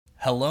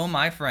Hello,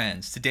 my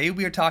friends. Today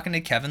we are talking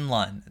to Kevin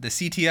Lunn, the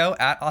CTO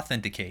at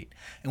Authenticate,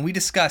 and we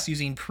discuss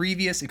using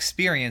previous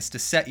experience to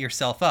set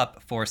yourself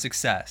up for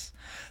success,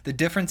 the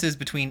differences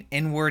between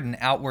inward and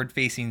outward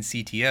facing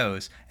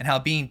CTOs, and how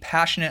being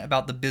passionate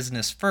about the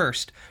business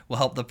first will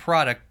help the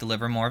product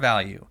deliver more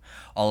value.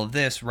 All of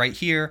this right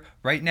here,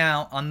 right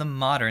now on the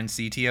Modern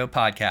CTO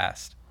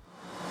Podcast.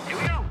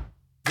 Here we go.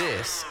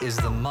 This is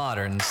the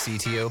Modern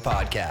CTO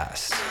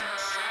Podcast.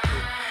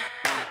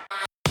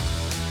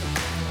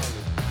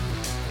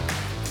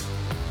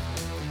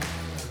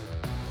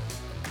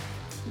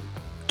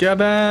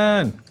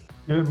 Kevin!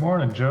 Good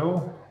morning,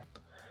 Joe.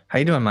 How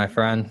you doing, my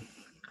friend?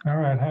 All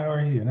right, how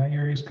are you? Now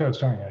you're East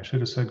Coast, aren't you? I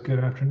should have said good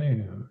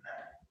afternoon.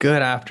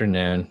 Good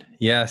afternoon.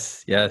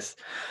 Yes.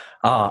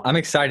 I'm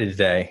excited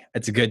today.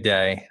 It's a good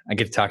day. I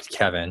get to talk to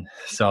Kevin,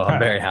 so I'm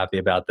very happy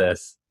about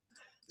this.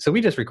 So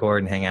we just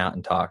record and hang out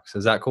and talk. So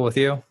is that cool with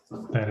you?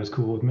 That is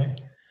cool with me.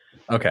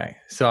 Okay.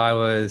 So I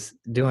was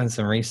doing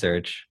some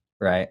research,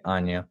 right,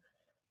 on you,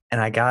 and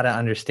I got to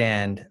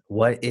understand,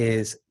 what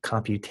is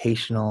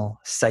computational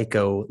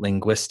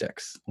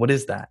psycholinguistics? What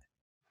is that?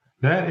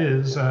 That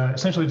is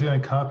essentially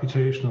doing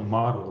computational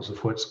models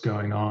of what's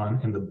going on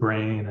in the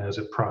brain as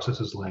it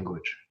processes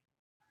language.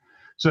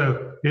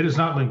 So it is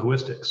not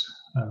linguistics.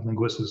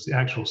 Linguistics is the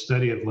actual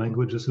study of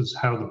language. This is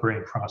how the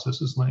brain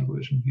processes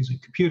language, and using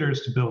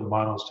computers to build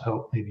models to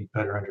help maybe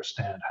better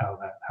understand how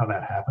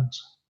that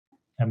happens.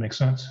 That makes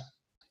sense?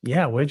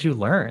 Yeah. What did you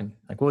learn?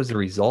 Like, what was the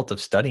result of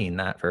studying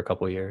that for a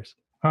couple of years?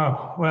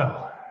 Oh,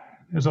 well,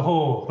 there's the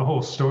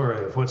whole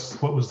story of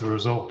what was the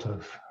result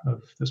of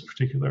this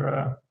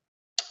particular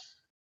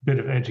bit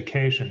of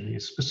education. The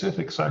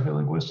specific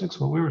psycholinguistics,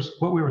 what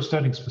we were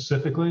studying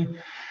specifically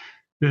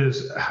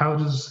is how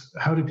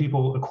do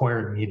people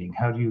acquire meaning?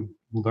 How do you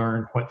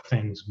learn what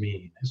things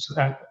mean? It's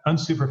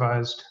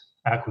unsupervised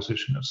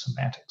acquisition of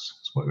semantics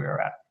is what we are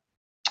at.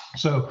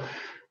 So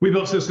we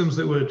built systems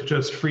that would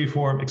just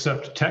freeform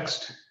accept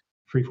text,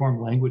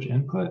 freeform language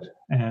input,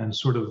 and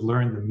sort of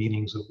learn the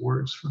meanings of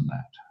words from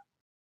that.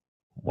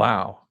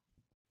 Wow.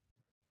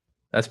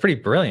 That's pretty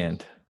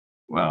brilliant.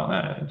 Well,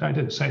 I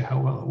didn't say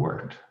how well it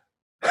worked.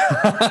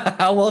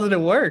 How well did it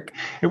work?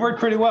 It worked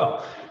pretty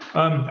well.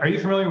 Are you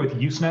familiar with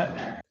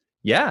Usenet?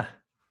 Yeah.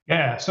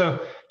 Yeah.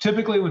 So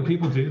typically when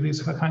people do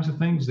these kinds of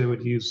things, they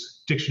would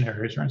use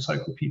dictionaries or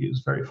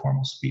encyclopedias, very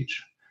formal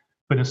speech.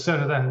 But instead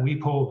of that, we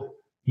pulled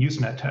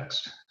Usenet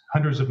text,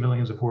 hundreds of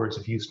millions of words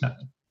of Usenet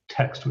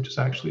text, which is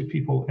actually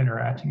people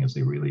interacting as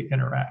they really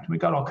interact. We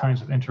got all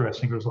kinds of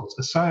interesting results.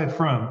 Aside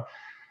from,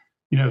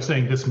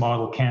 saying this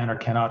model can or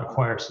cannot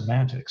acquire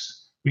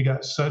semantics, we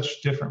got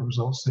such different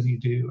results than you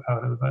do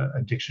out of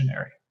a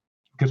dictionary,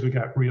 because we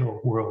got real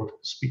world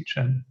speech.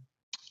 And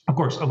of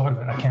course, a lot of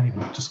it I can't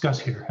even discuss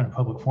here in a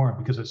public forum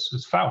because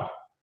it's foul,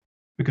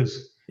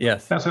 because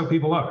Yes. that's how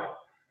people are.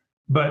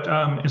 But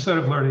instead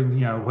of learning,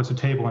 what's a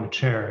table and a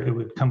chair, it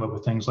would come up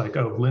with things like,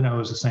 oh,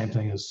 Lino is the same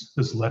thing as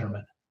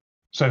Letterman.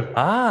 So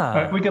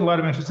we get a lot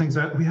of interesting things.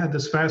 That we had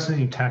this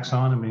fascinating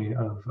taxonomy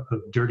of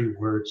dirty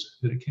words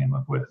that it came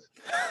up with.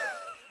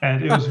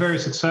 And it was very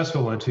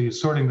successful into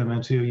sorting them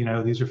into,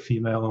 these are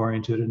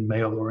female-oriented and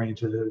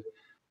male-oriented,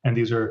 and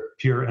these are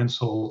pure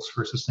insults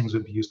versus things that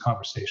would be used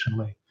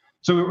conversationally.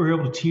 So we were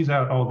able to tease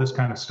out all this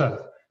kind of stuff,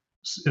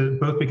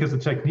 both because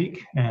of the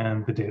technique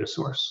and the data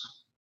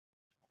source.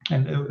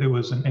 And it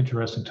was an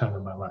interesting time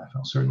in my life,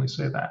 I'll certainly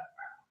say that.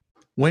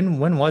 When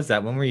was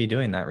that? When were you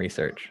doing that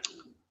research?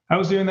 I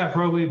was doing that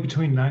probably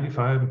between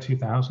 95 and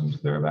 2000,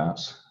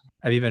 thereabouts.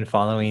 Have you been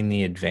following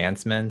the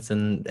advancements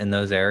in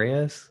those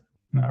areas?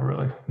 Not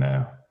really,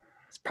 no.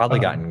 It's probably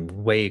gotten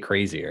way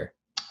crazier.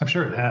 I'm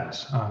sure it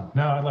has.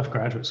 No, I left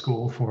graduate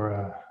school for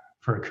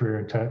a career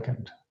in tech,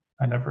 and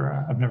I've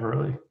never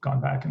really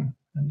gone back and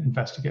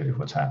investigated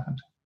what's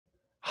happened.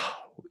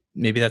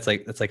 Maybe that's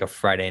like a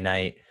Friday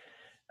night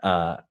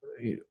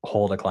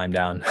hole to climb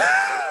down.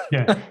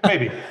 Yeah,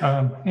 maybe.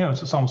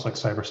 It's almost like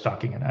cyber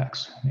stalking an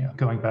ex.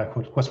 Going back,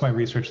 what's my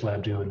research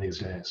lab doing these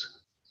days?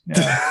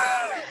 Yeah.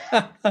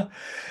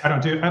 I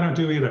don't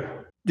do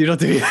either. You don't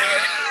do either.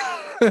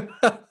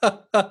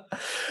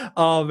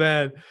 Oh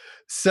man.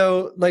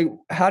 So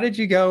how did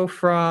you go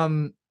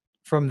from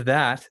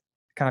that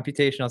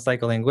computational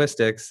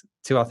psycholinguistics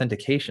to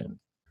authentication?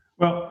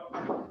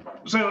 Well,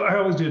 so I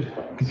always did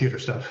computer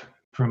stuff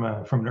from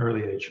an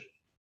early age.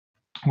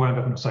 Wound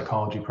up in a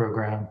psychology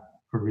program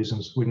for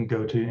reasons we can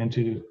go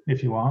into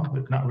if you want,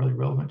 but not really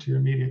relevant to your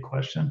immediate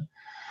question.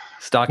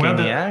 Stalking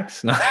the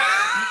ex? No.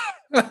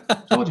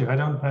 Told you I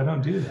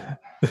don't do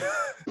that.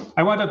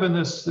 I wound up in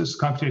this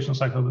computational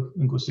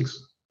psycholinguistics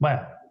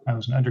lab. I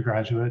was an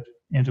undergraduate,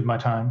 ended my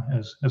time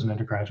as an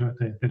undergraduate.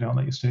 They don't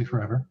let you stay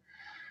forever.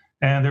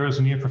 And there was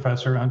a new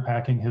professor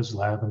unpacking his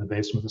lab in the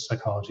basement of the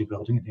psychology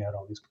building, and he had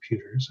all these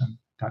computers, and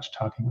got to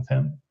talking with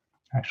him.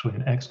 Actually,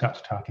 an ex got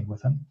to talking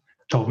with him,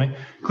 told me,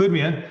 clued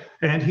me in,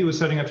 and he was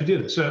setting up to do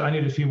this. So I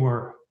needed a few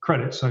more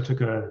credits, so I took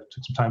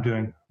some time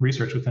doing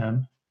research with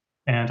him,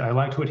 and I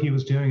liked what he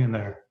was doing in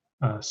there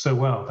so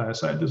well that I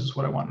decided this is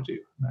what I want to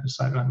do. And I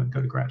decided I'm going to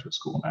go to graduate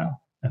school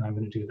now, and I'm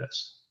going to do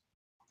this.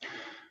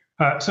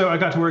 So I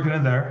got to working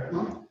in there,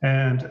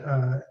 and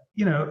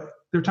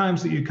there are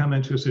times that you come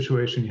into a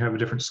situation, you have a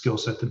different skill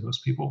set than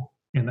most people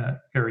in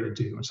that area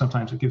do, and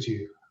sometimes it gives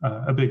you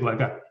a big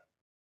leg up.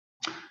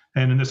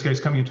 And in this case,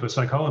 coming into a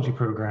psychology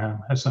program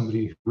as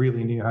somebody who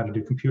really knew how to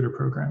do computer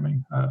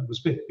programming was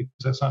big, because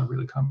that's not a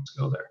really common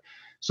skill there.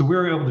 So we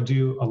were able to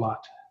do a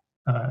lot,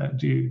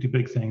 do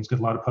big things, get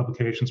a lot of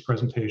publications,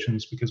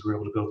 presentations, because we were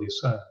able to build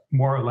these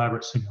more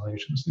elaborate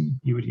simulations than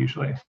you would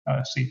usually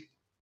see.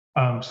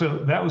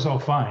 So that was all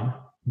fine.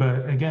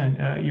 But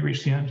again, you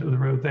reach the end of the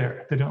road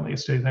there. They don't let you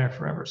stay there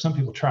forever. Some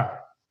people try,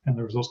 and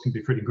the results can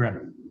be pretty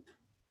grim.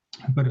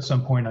 But at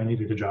some point, I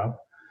needed a job.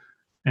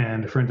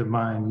 And a friend of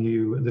mine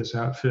knew this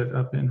outfit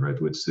up in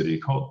Redwood City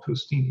called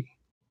Postini,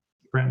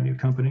 brand new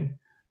company.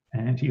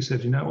 And he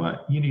said, you know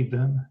what? You need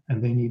them,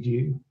 and they need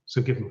you.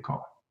 So give them a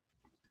call.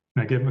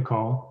 And I gave him a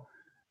call.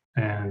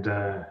 And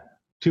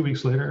 2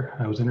 weeks later,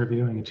 I was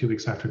interviewing. And 2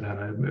 weeks after that,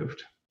 I had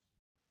moved.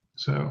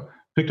 So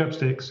picked up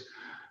stakes.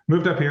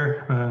 Moved up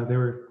here. They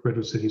were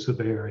Redwood City, so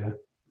Bay Area.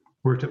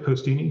 Worked at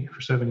Postini for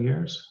 7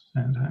 years,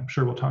 and I'm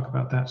sure we'll talk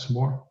about that some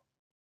more.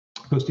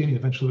 Postini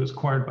eventually was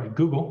acquired by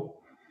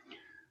Google.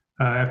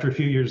 After a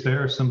few years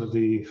there, some of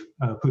the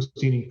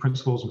Postini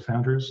principals and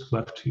founders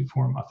left to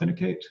form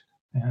Authenticate,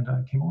 and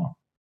I came along.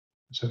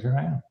 So here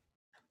I am.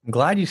 I'm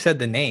glad you said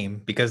the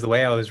name, because the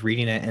way I was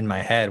reading it in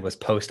my head was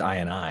Post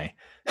INI.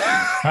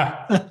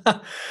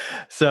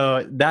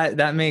 So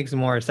that makes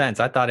more sense.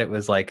 I thought it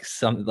was like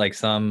some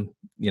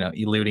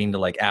alluding to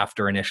like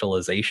after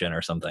initialization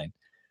or something.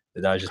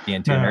 That I was just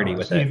being too nerdy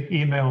with it.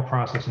 Email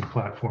processing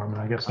platform,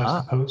 and I guess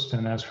that's the Post.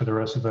 And as for the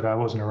rest of it, I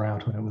wasn't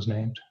around when it was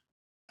named.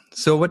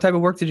 So what type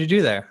of work did you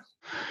do there?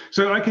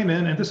 So I came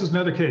in, and this is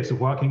another case of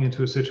walking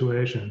into a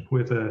situation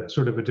with a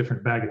sort of a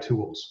different bag of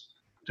tools.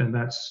 And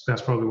that's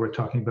probably worth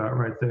talking about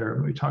right there.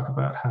 When we talk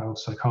about how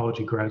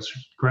psychology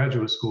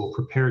graduate school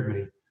prepared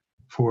me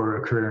for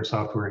a career in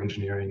software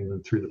engineering and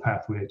then through the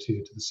pathway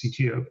to the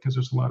CTO, because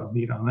there's a lot of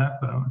meat on that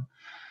bone.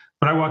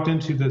 But I walked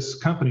into this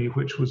company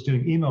which was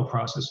doing email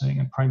processing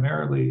and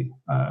primarily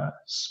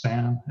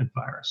spam and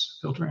virus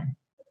filtering.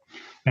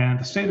 And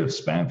the state of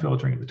spam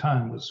filtering at the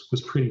time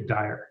was pretty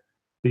dire.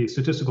 The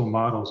statistical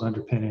models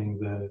underpinning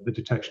the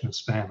detection of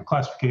spam and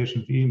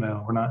classification of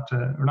email were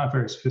not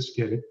very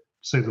sophisticated,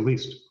 to say the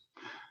least.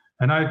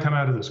 And I had come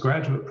out of this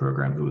graduate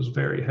program that was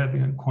very heavy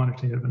on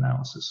quantitative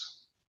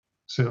analysis.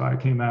 So I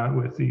came out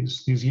with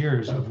these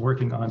years of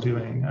working on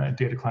doing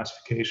data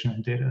classification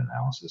and data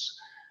analysis.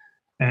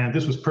 And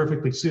this was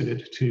perfectly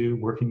suited to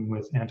working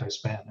with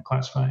anti-spam and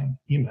classifying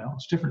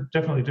emails.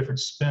 Definitely different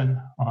spin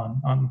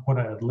on what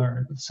I had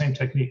learned, but the same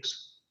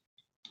techniques.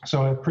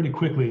 So I pretty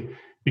quickly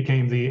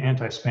became the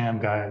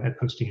anti-spam guy at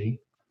Postini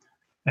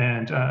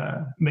and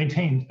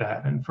maintained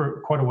that. And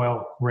for quite a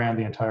while, ran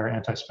the entire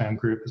anti-spam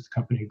group as the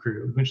company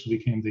grew. Eventually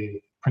became the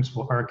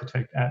principal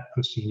architect at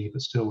Postini,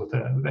 but still with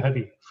a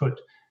heavy foot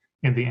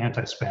in the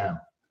anti-spam.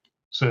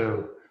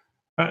 So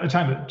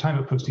time at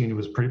Postini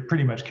was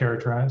pretty much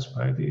characterized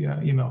by the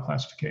email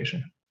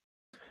classification.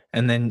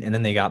 And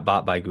then they got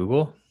bought by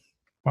Google?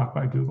 Bought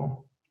by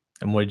Google.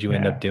 And what did you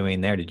end up doing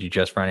there? Did you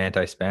just run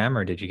anti-spam,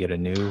 or did you get a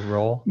new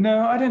role? No,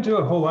 I didn't do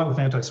a whole lot with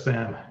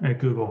anti-spam at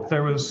Google.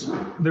 There was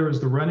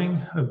the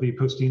running of the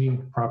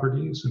Postini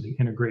properties and the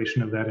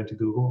integration of that into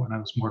Google, and I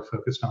was more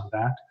focused on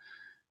that.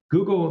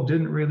 Google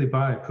didn't really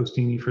buy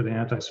Postini for the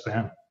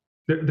anti-spam.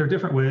 There are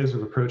different ways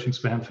of approaching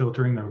spam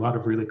filtering. There are a lot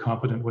of really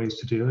competent ways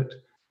to do it.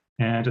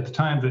 And at the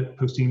time that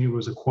Postini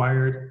was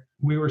acquired,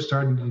 we were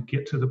starting to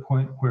get to the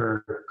point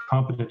where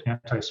competent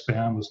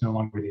anti-spam was no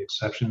longer the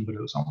exception, but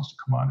it was almost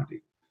a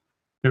commodity.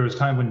 There was a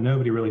time when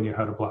nobody really knew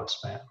how to block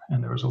spam,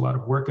 and there was a lot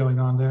of work going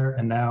on there.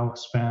 And now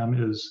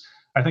spam is,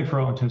 I think for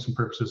all intents and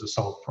purposes, a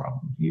solved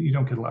problem. You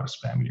don't get a lot of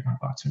spam in your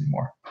inbox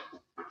anymore.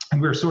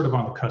 And we were sort of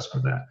on the cusp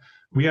of that.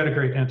 We had a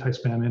great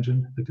anti-spam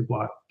engine that could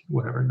block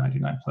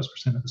 99+%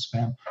 of the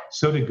spam.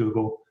 So did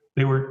Google.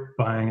 They weren't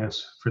buying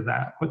us for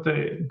that. What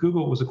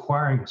Google was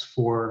acquiring us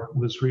for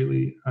was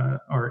really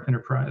our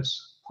enterprise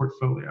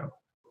portfolio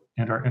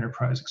and our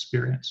enterprise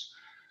experience.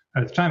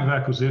 At the time of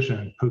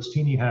acquisition,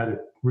 Postini had a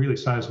really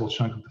sizable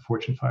chunk of the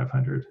Fortune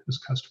 500 as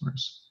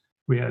customers.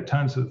 We had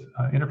tons of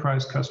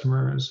enterprise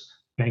customers,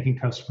 banking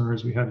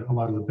customers. We had a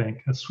lot of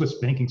the Swiss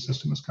banking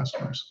system as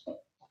customers.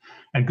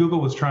 And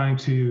Google was trying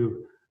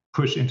to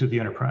push into the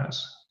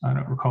enterprise. I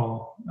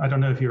don't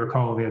know if you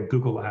recall, they had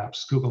Google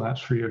Apps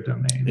for your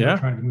domain. They were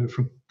trying to move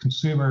from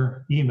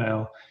consumer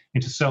email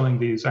into selling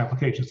these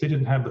applications. They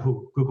didn't have the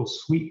whole Google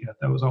suite yet.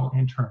 That was all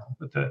internal,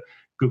 but the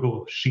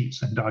Google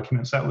Sheets and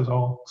documents, that was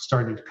all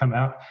starting to come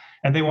out.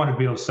 And they wanted to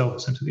be able to sell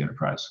this into the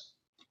enterprise.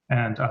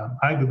 And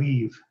I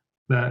believe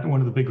that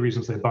one of the big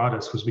reasons they bought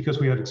us was because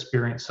we had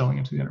experience selling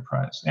into the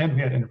enterprise, and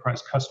we had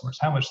enterprise customers.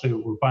 How much they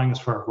were buying us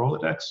for our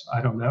Rolodex,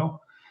 I don't know.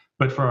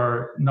 But for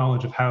our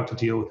knowledge of how to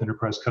deal with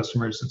enterprise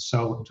customers and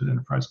sell into the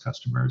enterprise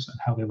customers and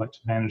how they like to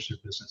manage their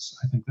business,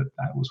 I think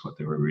that was what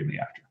they were really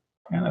after.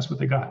 And that's what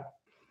they got.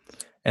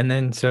 And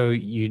then, so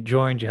you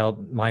joined, you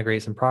helped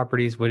migrate some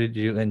properties. What did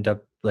you end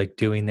up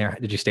doing there?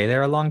 Did you stay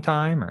there a long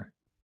time, or?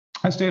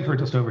 I stayed for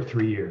just over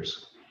 3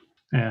 years.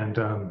 And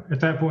at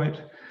that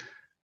point,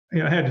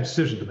 I had a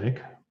decision to make.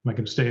 Am I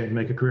going to stay and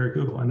make a career at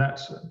Google? And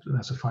that's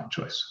a fine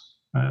choice.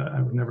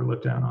 I would never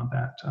look down on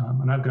that.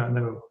 And I've got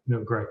no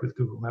gripe with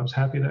Google. I was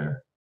happy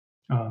there.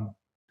 A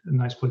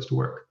nice place to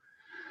work.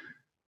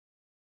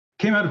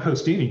 Came out of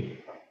Postini.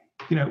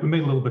 We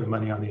made a little bit of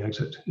money on the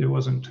exit. It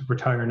wasn't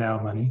retire now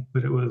money,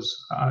 but it was,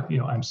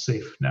 I'm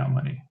safe now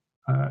money,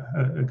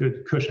 a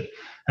good cushion.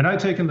 And I'd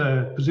taken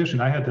the position,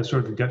 I had the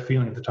sort of gut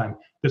feeling at the time,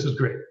 this is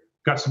great.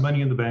 Got some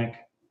money in the bank.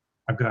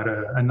 I've got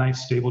a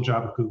nice stable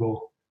job at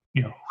Google.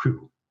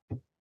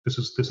 This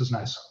is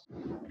nice.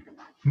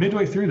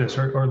 Midway through this,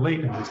 or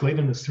late in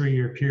this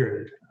 3-year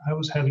period, I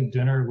was having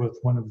dinner with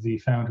one of the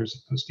founders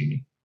of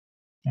Postini,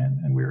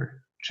 and we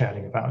were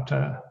chatting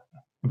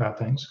about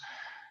things.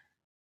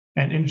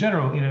 And in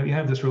general, you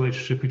have this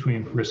relationship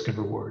between risk and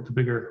reward. The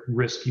bigger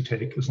risk you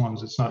take, as long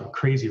as it's not a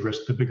crazy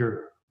risk, the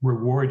bigger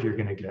reward you're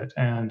going to get.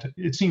 And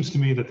it seems to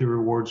me that the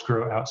rewards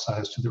grow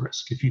outsized to the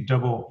risk. If you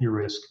double your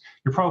risk,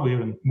 you're probably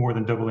even more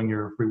than doubling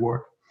your reward.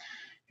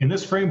 In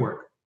this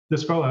framework,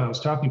 this fellow I was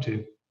talking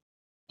to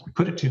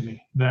put it to me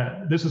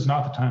that this is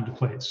not the time to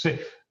play it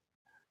safe.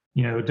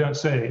 Don't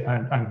say,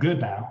 I'm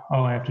good now.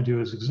 All I have to do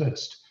is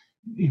exist.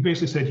 He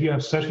basically said, you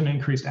have such an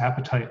increased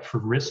appetite for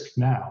risk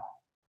now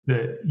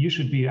that you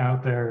should be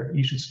out there,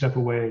 you should step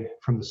away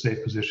from the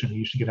safe position,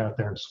 you should get out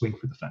there and swing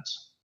for the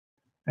fence.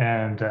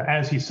 And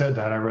as he said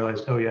that, I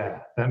realized, oh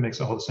yeah, that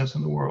makes all the sense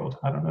in the world.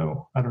 I don't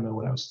know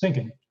what I was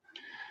thinking.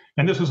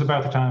 And this was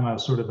about the time I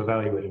was sort of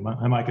evaluating,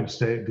 am I going to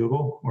stay at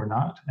Google or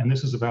not? And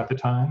this is about the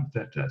time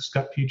that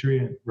Scott Petrie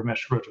and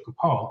Ramesh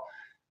Rojagopal,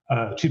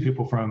 two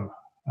people from,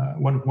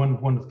 one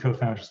of the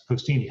co-founders of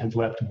Postini had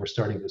left and were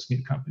starting this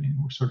new company. And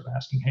we're sort of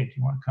asking, hey, do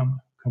you want to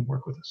come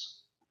work with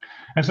us?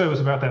 And so it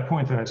was about that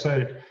point that I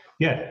decided,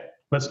 yeah,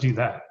 let's do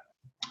that.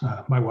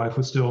 My wife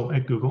was still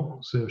at Google,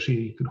 so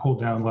she could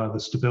hold down a lot of the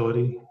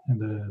stability and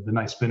the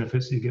nice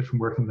benefits that you get from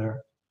working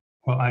there,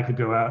 while I could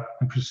go out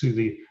and pursue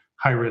the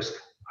high risk,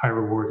 high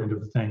reward end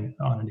of the thing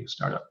on a new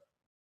startup.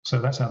 So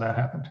that's how that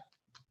happened.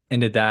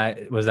 And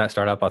was that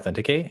startup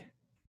Authenticate?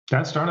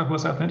 That startup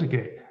was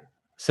Authenticate.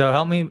 So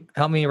help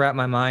me wrap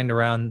my mind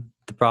around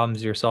the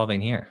problems you're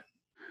solving here.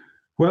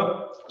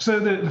 Well, so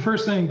the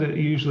first thing that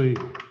you usually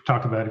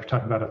talk about if you're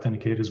talking about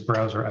Authenticate is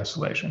browser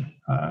isolation.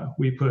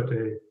 We put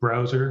a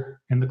browser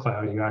in the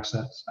cloud. You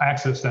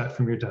access that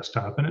from your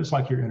desktop, and it's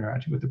like you're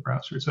interacting with the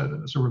browser. It's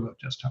a remote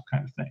desktop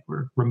kind of thing.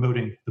 We're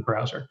remoting the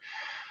browser.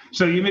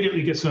 So you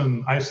immediately get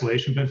some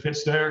isolation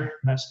benefits there.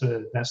 That's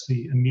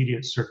the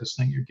immediate surface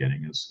thing you're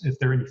getting is if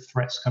there are any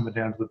threats coming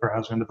down to the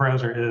browser, and the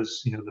browser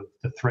is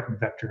the threat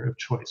vector of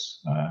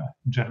choice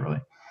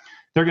generally.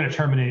 They're going to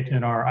terminate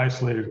in our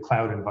isolated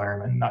cloud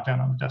environment, not down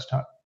on the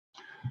desktop.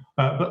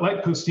 But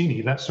like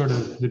Postini, that's sort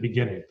of the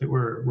beginning, that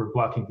we're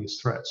blocking these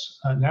threats.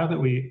 Now that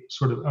we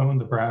sort of own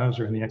the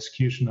browser and the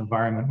execution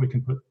environment, we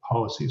can put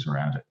policies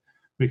around it.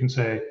 We can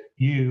say,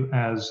 you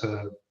as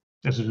an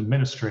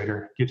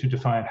administrator get to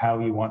define how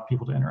you want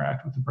people to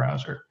interact with the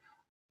browser,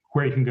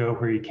 where you can go,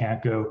 where you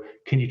can't go.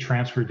 Can you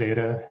transfer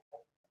data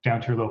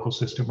down to your local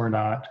system or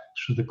not?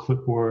 Should the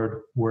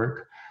clipboard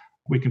work?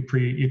 You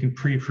can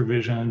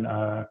pre-provision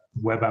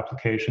web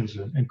applications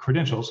and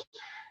credentials,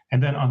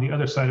 and then on the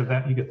other side of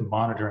that, you get the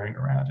monitoring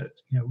around it.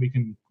 We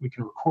can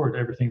record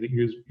everything that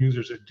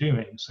users are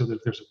doing, so that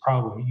if there's a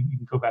problem, you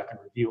can go back and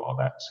review all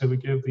that. So we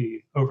give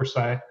the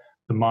oversight,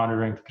 the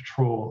monitoring, the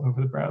control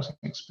over the browsing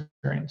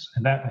experience,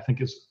 and that I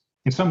think is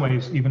in some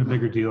ways even a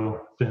bigger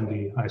deal than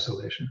the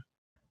isolation.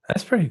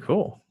 That's pretty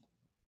cool.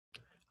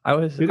 I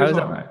was at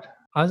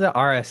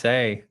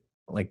RSA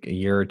like a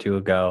year or two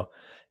ago,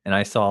 and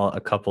I saw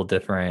a couple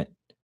different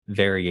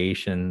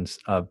variations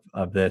of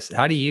this.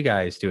 How do you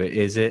guys do it?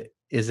 Is it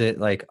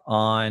like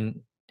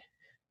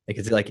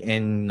is it like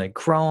in like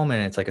Chrome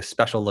and it's like a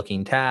special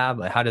looking tab?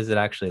 Like, how does it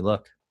actually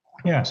look?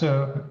 Yeah,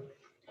 so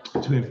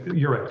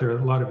you're right. There are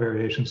a lot of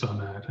variations on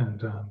that,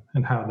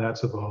 and how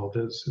that's evolved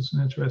is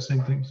an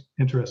interesting thing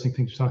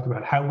to talk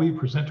about. How we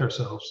present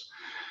ourselves.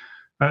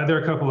 There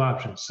are a couple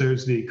options.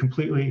 There's the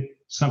completely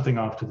something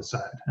off to the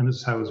side, and this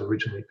is how it was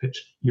originally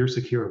pitched. Your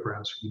secure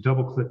browser. You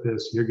double click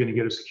this, you're going to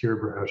get a secure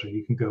browser.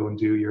 You can go and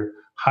do your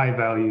high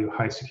value,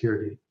 high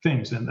security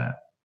things in that.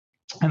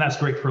 And that's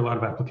great for a lot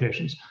of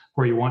applications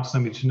where you want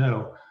somebody to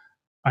know,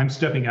 I'm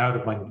stepping out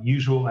of my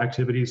usual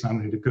activities, I'm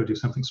going to go do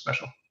something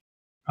special.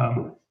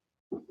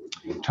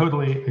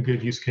 Totally a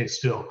good use case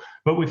still.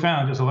 What we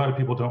found is a lot of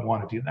people don't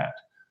want to do that.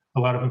 A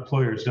lot of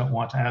employers don't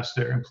want to ask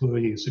their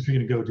employees, if you're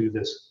going to go do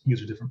this,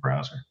 use a different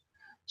browser.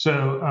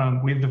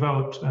 So we've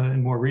developed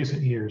in more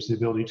recent years the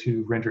ability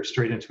to render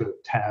straight into a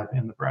tab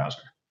in the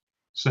browser.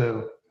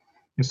 So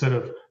instead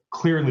of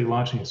clearly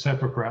launching a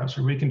separate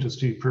browser, we can just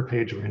do per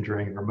page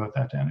rendering and remote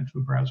that down into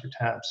a browser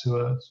tab.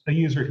 So a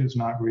user who's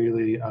not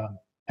really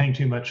paying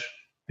too much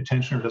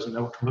attention or doesn't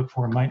know what to look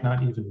for might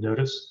not even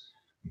notice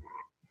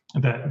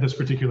that this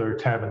particular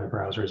tab in the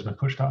browser has been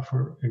pushed off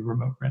for a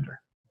remote render.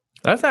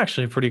 That's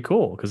actually pretty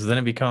cool, because then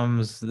it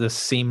becomes this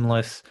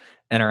seamless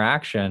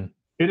interaction.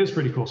 It is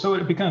pretty cool. So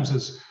it becomes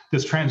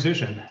this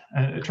transition.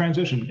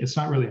 Transition, it's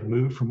not really a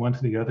move from one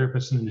to the other, but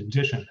it's an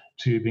addition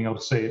to being able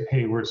to say,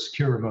 hey, we're a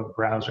secure remote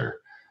browser.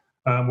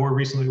 More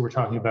recently, we're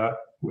talking about,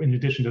 in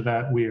addition to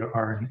that, we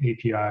are an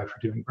API for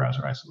doing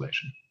browser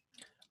isolation.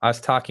 I was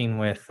talking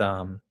with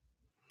the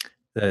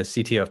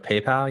CTO of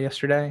PayPal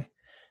yesterday,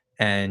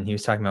 and he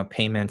was talking about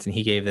payments, and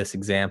he gave this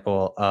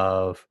example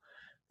of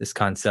this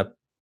concept,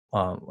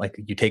 like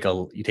you take a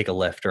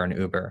Lyft or an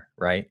Uber,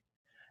 right?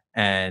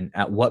 And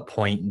at what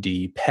point do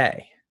you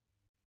pay?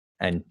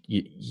 And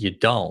you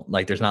don't.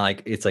 Like, there's not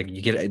like, it's like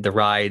you get the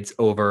rides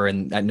over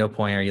and at no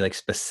point are you like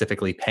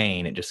specifically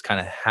paying. It just kind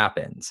of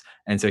happens.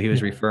 And so he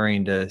was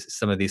referring to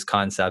some of these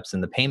concepts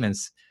in the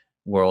payments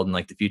world and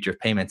like the future of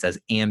payments as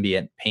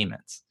ambient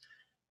payments.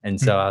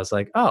 And so I was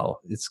like, oh,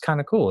 it's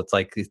kind of cool. It's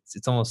like,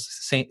 it's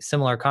almost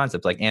similar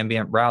concept, like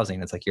ambient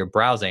browsing. It's like you're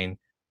browsing,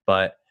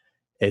 but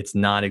it's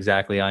not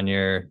exactly on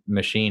your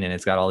machine and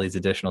it's got all these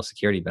additional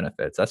security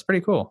benefits. That's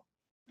pretty cool.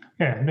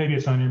 Yeah, maybe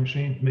it's on your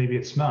machine, maybe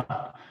it's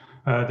not.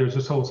 There's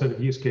this whole set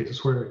of use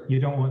cases where you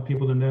don't want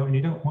people to know and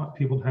you don't want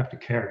people to have to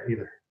care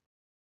either.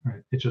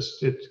 Right?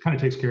 It kind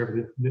of takes care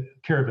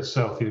of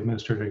itself. The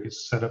administrator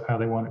gets set up how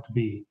they want it to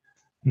be,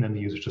 and then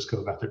the users just go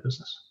about their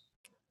business.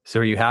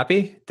 So are you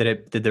happy?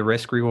 Did the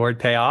risk reward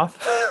pay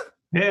off?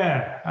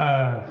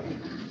 Yeah,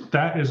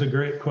 that is a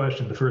great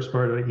question. The first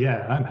part of it,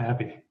 yeah, I'm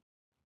happy.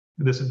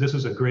 This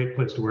is a great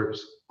place to work.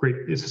 It's great.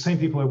 It's the same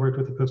people I worked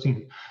with at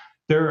Postini.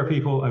 There are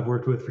people I've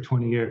worked with for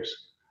 20 years.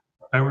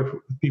 I worked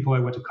with people I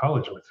went to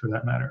college with, for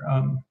that matter.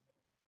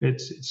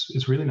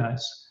 It's really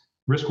nice.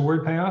 Risk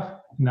reward payoff?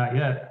 Not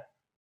yet.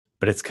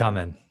 But it's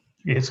coming.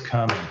 It's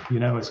coming.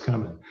 It's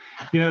coming.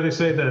 They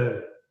say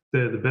the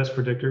best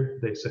predictor,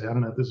 they say, I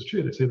don't know if this is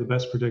true, they say the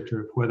best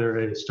predictor of whether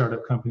a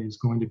startup company is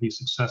going to be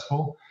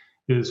successful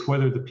is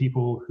whether the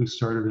people who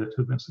started it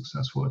have been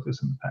successful at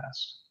this in the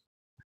past.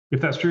 If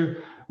that's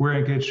true, we're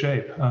in good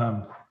shape.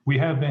 We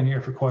have been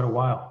here for quite a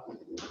while.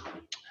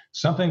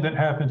 Something that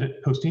happened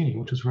at Postini,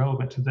 which is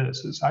relevant to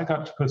this, is I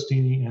got to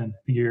Postini in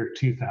the year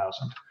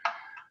 2000.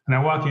 And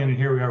I walk in and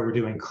here we are, we're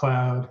doing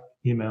cloud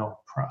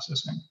email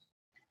processing.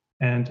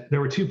 And there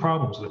were two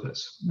problems with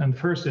this. And the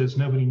first is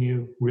nobody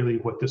knew really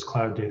what this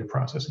cloud data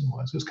processing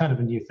was. It was kind of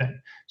a new thing.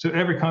 So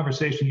every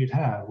conversation you'd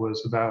have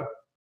was about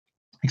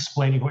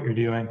explaining what you're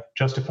doing,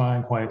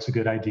 justifying why it's a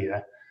good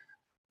idea.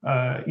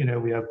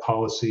 We have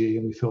policy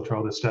and we filter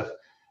all this stuff.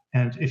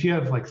 And if you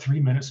have like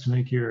 3 minutes to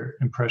make your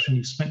impression,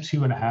 you've spent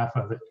 2.5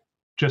 of it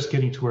just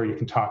getting to where you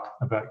can talk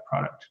about your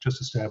product,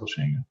 just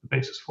establishing the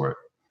basis for it.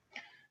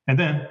 And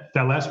then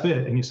that last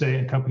bit, and you say,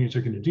 and companies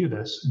are going to do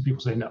this, and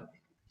people say,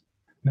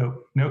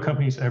 no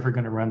company's ever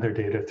going to run their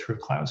data through a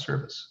cloud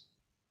service.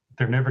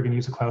 They're never going to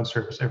use a cloud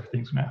service.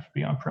 Everything's going to have to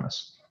be on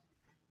premise.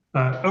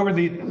 Over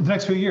the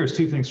next few years,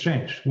 two things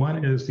changed.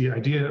 One is the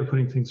idea of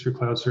putting things through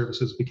cloud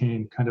services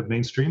became kind of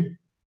mainstream.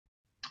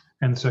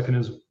 And the second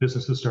is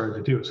businesses started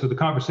to do it. So the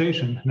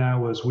conversation now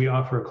was, we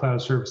offer a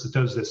cloud service that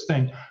does this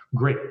thing.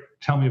 Great,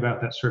 tell me about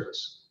that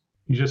service.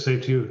 You just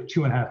saved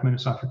 2.5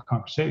 minutes off your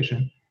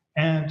conversation.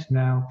 And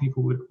now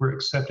people were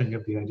accepting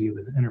of the idea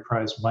that an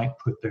enterprise might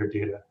put their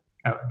data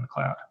out in the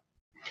cloud.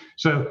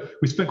 So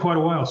we spent quite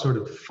a while sort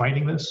of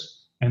fighting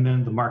this. And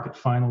then the market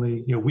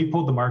finally, we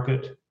pulled the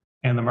market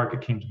and the market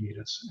came to meet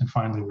us. And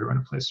finally, we were in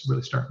a place to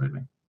really start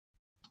moving.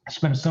 It's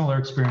been a similar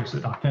experience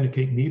at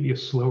Authenticate, maybe a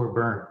slower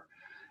burn.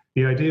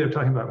 The idea of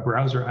talking about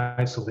browser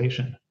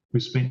isolation, we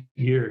spent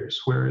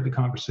years where the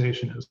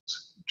conversation is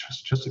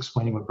just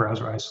explaining what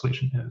browser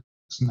isolation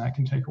is, and that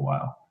can take a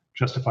while.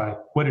 Justify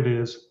what it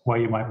is, why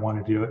you might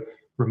want to do it,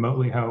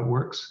 remotely how it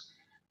works,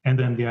 and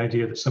then the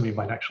idea that somebody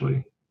might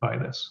actually buy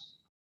this.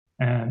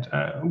 And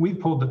we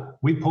pulled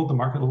the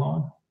market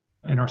along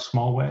in our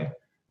small way,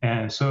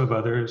 and so have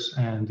others,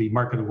 and the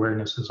market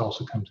awareness has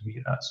also come to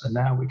meet us. And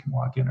now we can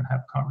walk in and have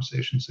a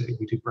conversation, say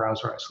we do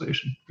browser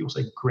isolation. People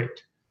say,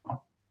 great.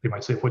 They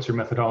might say, what's your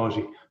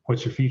methodology?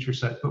 What's your feature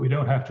set? But we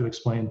don't have to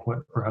explain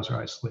what browser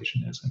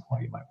isolation is and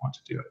why you might want to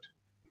do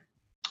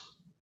it.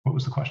 What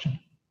was the question?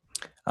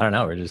 I don't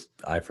know.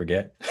 I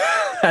forget.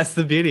 That's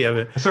the beauty of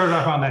it. I started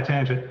off on that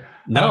tangent.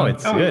 No,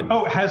 it's good.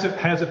 Oh, has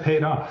it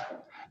paid off?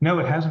 No,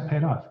 it hasn't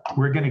paid off.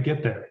 We're going to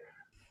get there.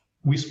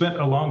 We spent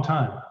a long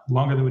time,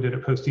 longer than we did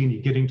at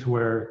Postini, getting to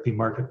where the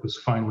market was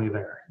finally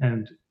there.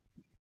 And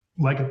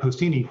like at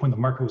Postini, when the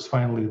market was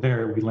finally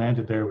there, we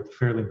landed there with a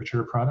fairly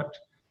mature product.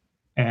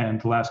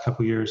 And the last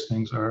couple of years,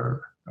 things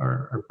are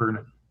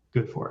burning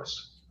good for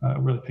us,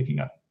 really picking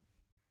up.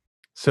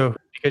 So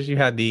because you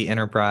had the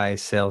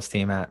enterprise sales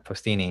team at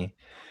Postini,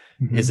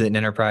 is it an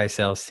enterprise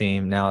sales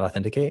team now at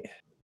Authenticate?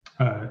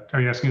 Are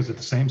you asking, is it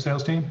the same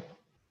sales team?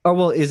 Oh,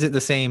 well, is it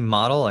the same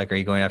model? Like, are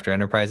you going after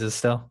enterprises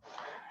still?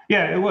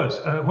 Yeah, it was.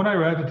 When I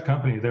arrived at the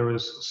company, there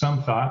was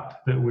some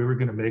thought that we were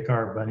going to make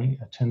our money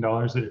at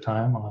 $10 at a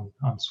time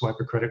on swipe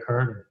a credit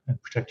card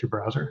and protect your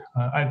browser.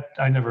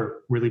 I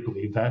never really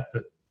believed that,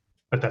 but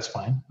that's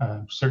fine.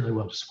 I'm certainly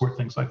willing to support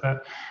things like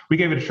that. We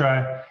gave it a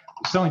try.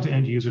 Selling to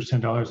end users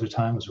 $10 at a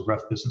time was a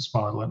rough business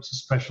model, and it's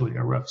especially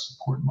a rough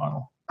support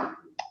model.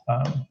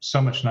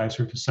 So much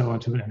nicer to sell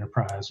into an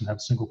enterprise and have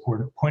a single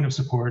point of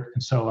support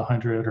and sell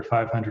 100 or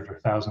 500 or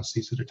 1,000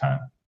 seats at a time.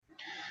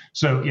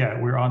 So yeah,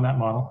 we're on that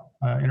model,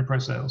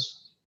 enterprise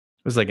sales.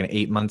 It was like an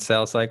 8-month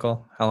sales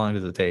cycle. How long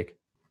does it take?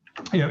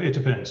 It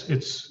depends.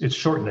 It's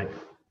shortening.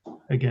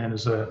 Again,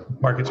 as the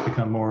markets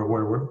become more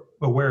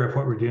aware of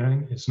what we're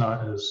doing, it's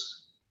not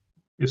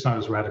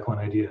as radical an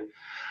idea.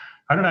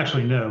 I don't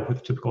actually know what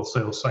the typical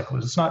sales cycle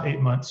is. It's not 8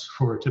 months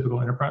for a typical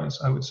enterprise,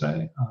 I would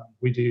say.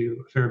 We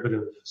do a fair bit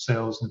of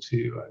sales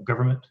into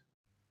government,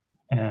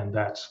 and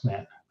that's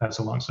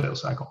a long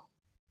sales cycle.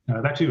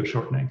 That too is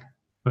shortening,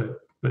 but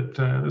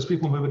those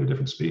people move at a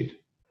different speed.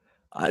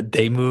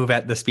 They move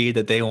at the speed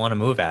that they want to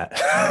move at.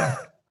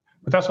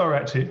 But that's all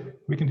right too.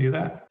 We can do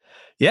that.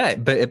 Yeah,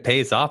 but it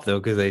pays off though,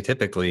 because they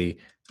typically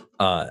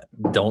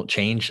don't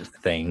change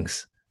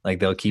things. Like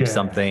they'll keep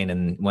something,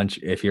 and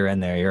if you're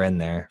in there, you're in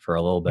there for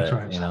a little bit. That's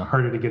right. It's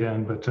harder to get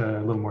in, but a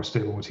little more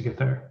stable once you get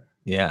there.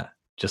 Yeah,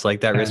 just like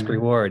that risk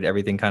reward,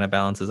 everything kind of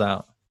balances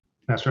out.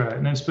 That's right,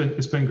 and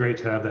it's been great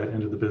to have that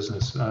into the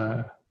business,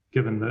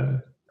 given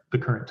the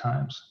current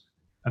times.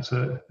 It's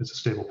a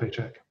stable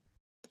paycheck.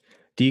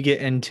 Do you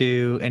get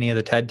into any of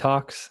the TED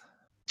Talks?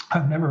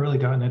 I've never really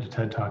gotten into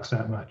TED Talks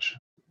that much.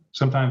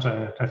 Sometimes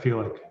I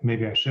feel like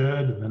maybe I should,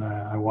 and then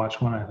I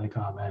watch one and I think,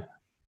 oh man,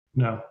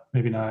 no,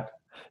 maybe not.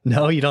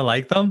 No, you don't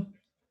like them?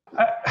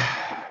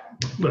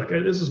 Look,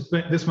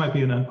 this might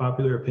be an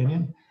unpopular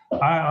opinion.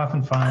 I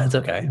often find that's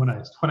okay. when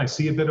I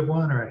see a bit of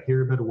one or I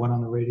hear a bit of one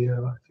on the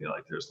radio, I feel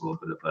like there's a little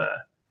bit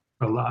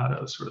of a lot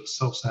of sort of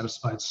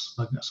self-satisfied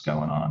smugness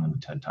going on in the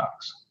TED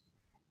Talks.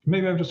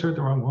 Maybe I've just heard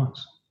the wrong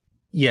ones.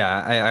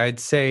 Yeah, I'd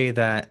say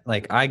that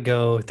like I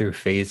go through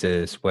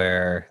phases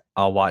where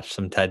I'll watch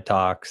some TED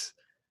Talks.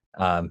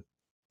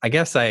 I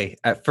guess when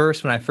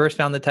I first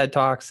found the TED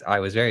Talks, I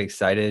was very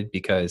excited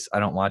because I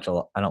don't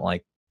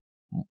like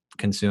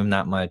consume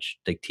that much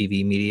like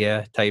TV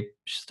media type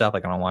stuff.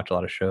 Like I don't watch a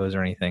lot of shows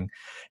or anything.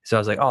 So I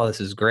was like, oh, this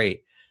is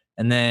great.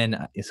 And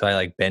then, so I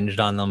like binged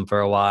on them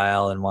for a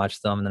while and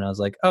watched them. And then I was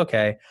like,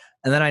 okay.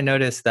 And then I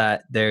noticed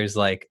that there's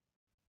like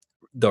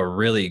the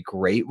really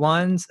great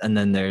ones. And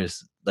then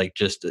there's like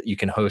just, you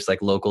can host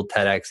like local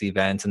TEDx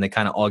events and they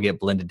kind of all get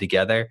blended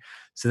together.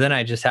 So then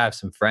I just have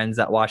some friends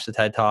that watch the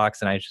TED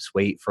Talks and I just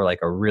wait for like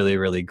a really,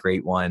 really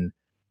great one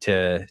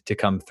to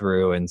come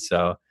through. And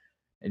so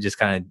it just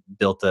kind of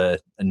built a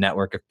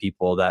network of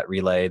people that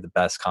relay the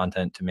best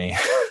content to me.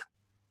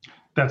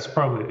 That's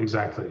probably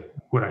exactly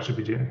what I should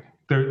be doing.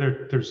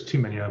 There's too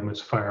many of them. It's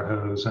a fire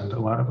hose, and a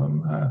lot of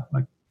them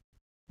like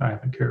I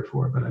haven't cared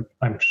for, but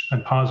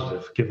I'm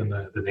positive, given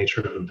the nature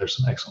of them, there's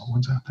some excellent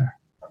ones out there.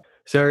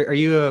 So are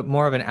you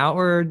more of an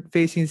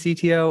outward-facing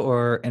CTO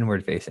or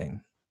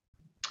inward-facing?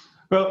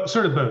 Well,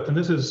 sort of both. And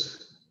this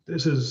is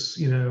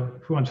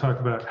if we want to talk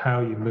about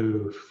how you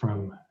move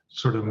from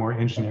sort of more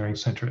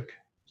engineering-centric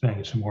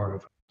thing to more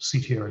of a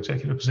CTO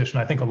executive position,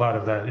 I think a lot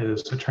of that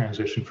is a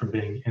transition from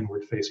being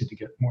inward-facing to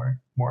get more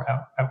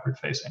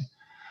outward-facing.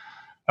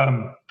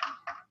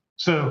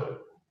 So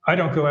I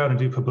don't go out and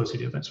do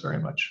publicity events very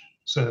much.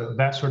 So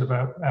that's sort of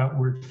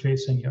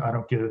outward-facing. I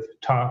don't give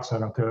talks. I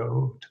don't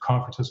go to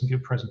conferences and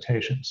give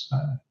presentations.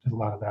 I did a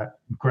lot of that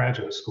in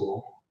graduate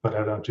school, but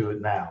I don't do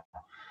it now.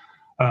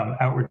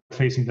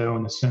 Outward-facing, though,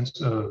 in the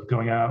sense of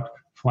going out,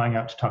 flying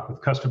out to talk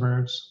with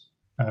customers,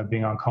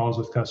 being on calls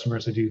with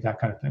customers. I do that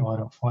kind of thing. Well, I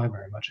don't fly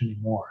very much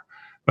anymore,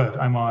 but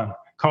I'm on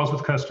calls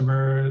with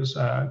customers,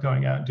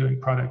 going out and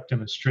doing product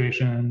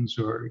demonstrations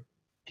or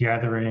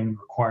gathering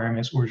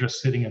requirements, or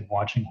just sitting and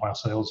watching while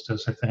sales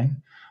does their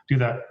thing. Do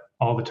that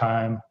all the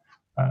time.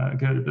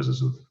 Go to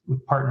business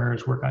with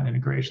partners, work on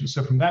integration.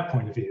 So from that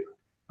point of view,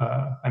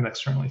 I'm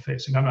externally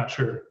facing. I'm not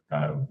sure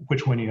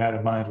which one you had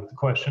in mind with the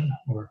question,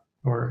 or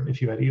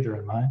if you had either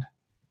in mind.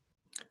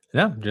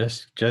 No,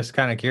 just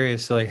kind of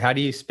curious. So like, how do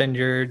you spend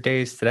your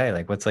days today?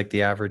 Like, what's like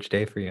the average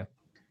day for you?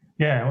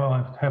 Yeah, well,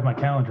 I have my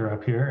calendar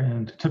up here,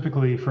 and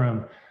typically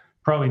from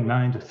probably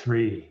 9 to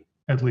 3,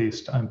 at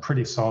least, I'm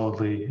pretty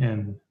solidly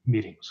in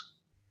meetings.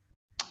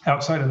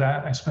 Outside of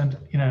that, I spend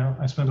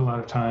a lot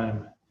of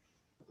time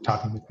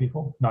talking with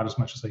people, not as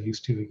much as I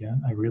used to.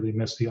 Again, I really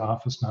miss the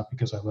office, not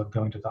because I love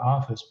going to the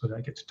office, but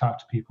I get to talk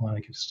to people and I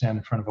get to stand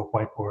in front of a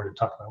whiteboard and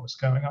talk about what's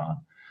going on.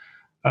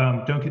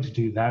 Don't get to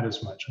do that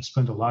as much. I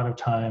spend a lot of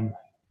time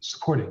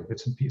supporting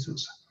bits and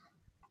pieces.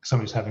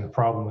 Somebody's having a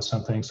problem with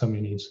something,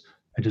 somebody needs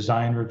a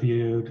design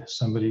reviewed,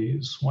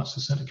 somebody wants to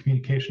send a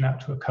communication out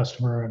to a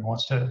customer and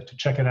wants to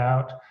check it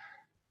out.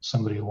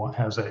 Somebody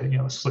has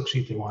a slip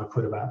sheet they want to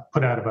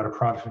put out about a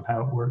product and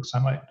how it works. I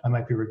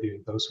might be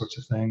reviewing those sorts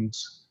of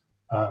things.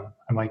 I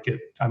might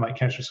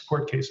catch a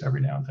support case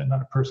every now and then,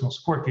 not a personal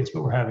support case,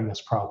 but we're having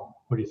this problem.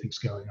 What do you think's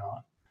going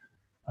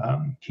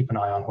on? Keep an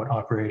eye on what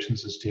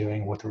operations is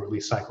doing, what the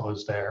release cycle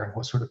is there, and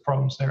what sort of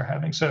problems they're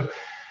having. So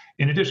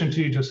in addition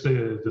to just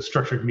the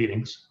structured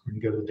meetings, we can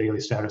go to the daily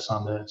status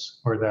on this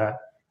or that,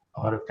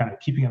 a lot of kind of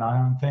keeping an eye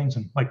on things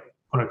and like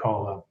what I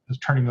call is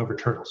turning over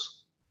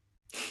turtles.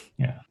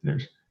 Yeah,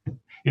 there's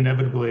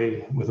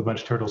inevitably with a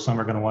bunch of turtles, some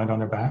are going to wind up on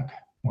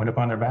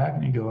their back,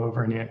 and you go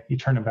over and you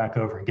turn them back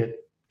over and get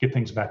get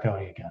things back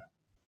going again.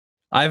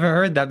 I haven't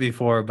heard that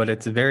before, but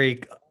it's a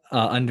very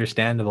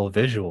understandable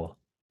visual.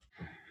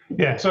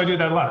 Yeah, so I do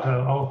that a lot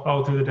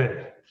all through the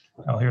day.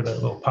 I'll hear that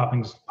little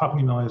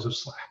popping noise of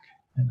Slack,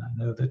 and I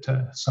know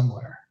that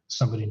somewhere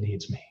somebody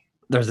needs me.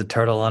 There's a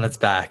turtle on its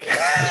back.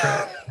 That's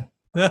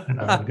right.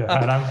 And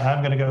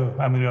I'm gonna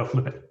go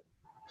flip it.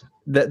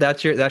 That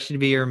should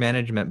be your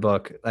management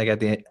book. Like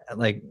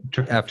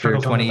after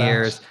Turtles 20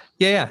 years.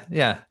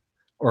 Yeah.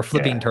 Or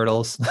flipping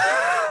turtles.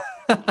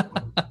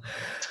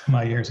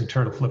 My year's a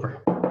turtle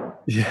flipper.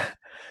 Yeah.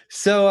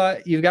 So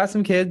you've got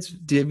some kids.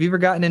 Have you ever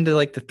gotten into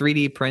like the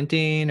 3D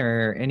printing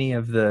or any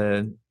of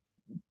the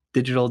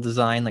digital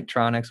design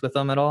electronics with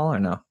them at all, or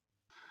no?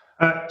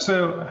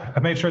 So I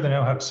made sure they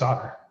know how to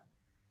solder.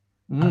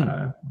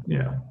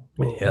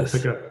 We'll pick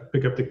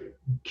up the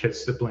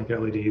kits that blink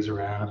LEDs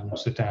around, and we'll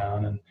sit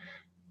down and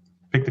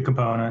pick the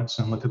components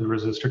and look at the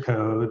resistor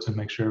codes and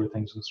make sure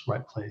everything's in the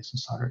right place and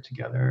solder it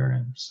together.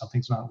 And if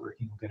something's not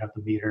working, we'll get out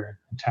the meter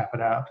and tap it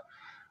out.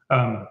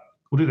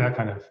 We'll do that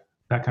kind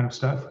of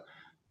stuff.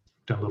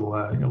 Done little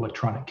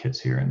electronic kits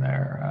here and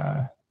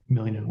there,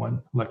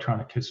 1,000,001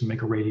 electronic kits, and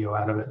make a radio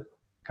out of it,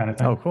 kind of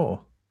thing. Oh,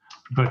 cool.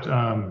 But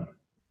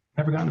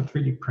never gotten a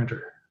 3D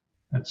printer.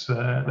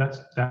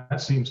 That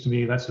seems to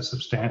me that's a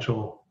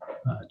substantial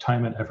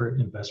time and effort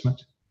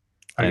investment.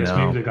 I guess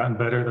maybe they've gotten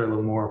better. They're a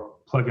little more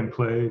plug and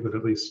play, but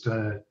at least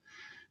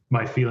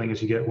my feeling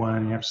is you get one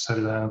and you have to set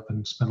it up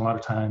and spend a lot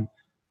of time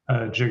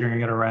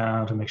jiggering it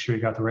around to make sure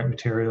you got the right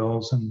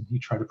materials, and you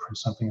try to print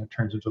something that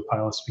turns into a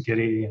pile of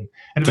spaghetti, and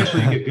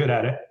eventually you get good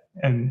at it,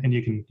 and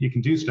you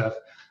can do stuff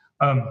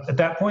at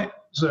that point.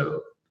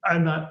 So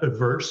I'm not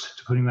averse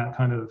to putting that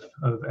kind of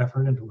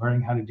effort into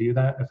learning how to do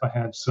that if I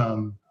had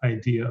some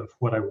idea of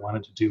what I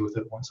wanted to do with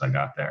it once I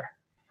got there.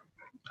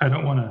 I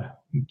don't want to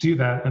do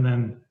that and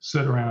then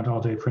sit around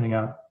all day printing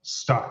out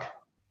stock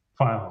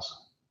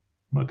files.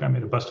 Look, I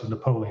made a bust of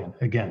Napoleon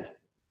again.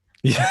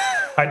 Yeah.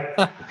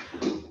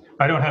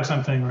 I don't have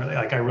something really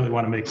like I really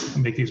want to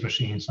make these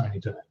machines. I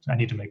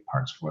need to make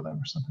parts for them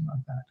or something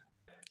like that.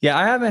 Yeah,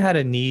 I haven't had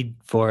a need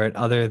for it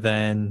other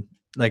than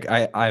like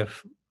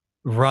I've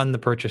run the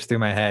purchase through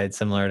my head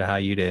similar to how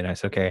you did. And I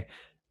said, okay,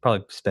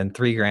 probably spend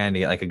 $3,000 to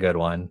get like a good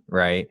one,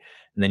 right?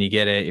 And then you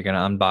get it, you're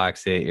gonna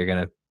unbox it, you're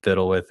gonna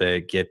fiddle with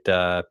it, get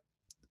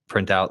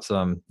print out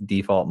some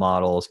default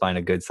models, find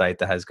a good site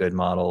that has good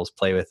models,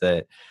 play with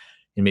it,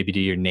 and maybe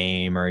do your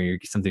name or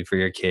something for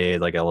your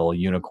kid, like a little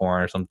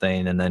unicorn or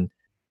something. And then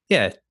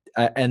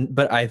then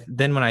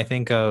when I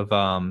think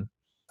of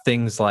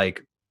things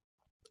like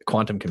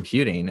quantum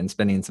computing and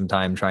spending some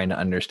time trying to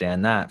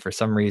understand that, for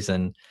some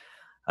reason,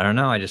 I don't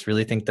know, I just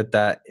really think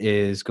that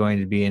is going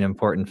to be an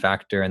important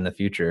factor in the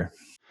future.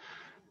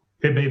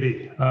 It may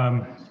be.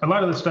 A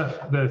lot of the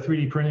stuff, the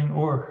 3D printing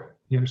or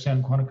the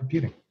understanding quantum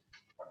computing,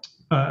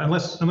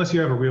 unless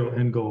you have a real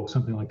end goal,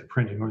 something like the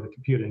printing or the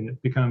computing,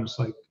 it becomes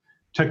like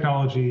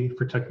technology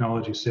for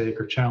technology's sake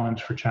or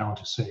challenge for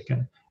challenge's sake.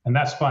 And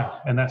that's fine.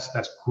 And that's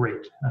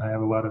great. And I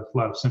have a lot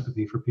of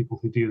sympathy for people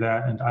who do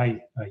that. And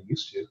I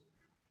used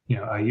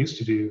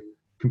to do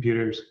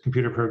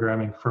computer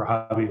programming for a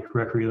hobby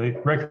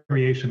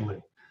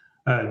recreationally.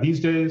 These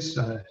days,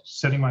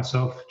 setting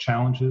myself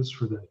challenges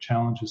for the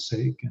challenge's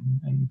sake and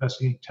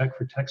investigating tech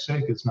for tech's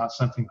sake is not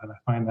something that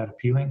I find that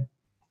appealing.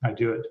 I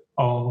do it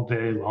all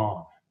day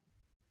long.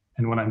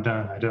 And when I'm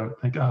done, I don't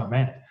think, oh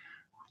man,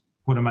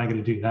 what am I going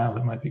to do now?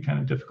 That might be kind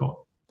of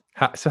difficult.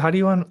 So how do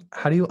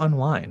you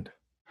unwind?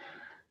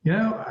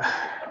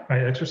 I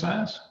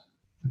exercise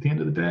at the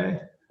end of the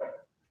day,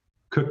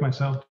 cook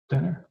myself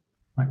dinner,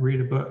 might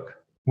read a book,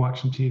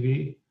 watch some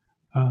TV.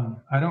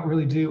 I don't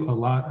really do a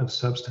lot of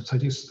substance.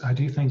 I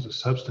do things of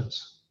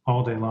substance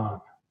all day long.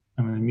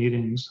 I'm in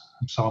meetings,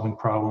 I'm solving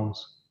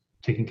problems,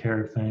 taking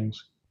care of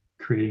things,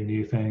 creating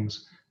new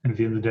things. And at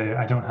the end of the day,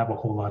 I don't have a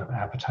whole lot of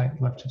appetite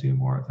left to do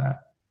more of that.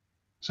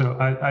 So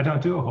I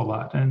don't do a whole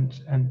lot, and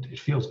it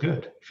feels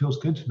good. It feels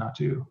good to not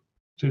do,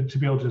 to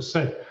be able to just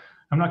say,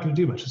 I'm not going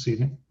to do much this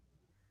evening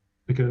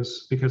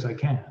because I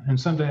can. And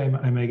someday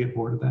I may get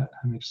bored of that.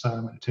 I may decide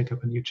I'm going to take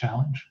up a new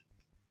challenge,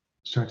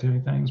 start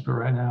doing things. But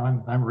right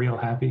now I'm real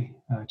happy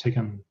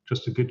taking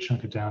just a good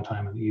chunk of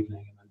downtime in the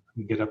evening, and then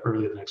we get up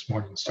early the next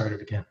morning and start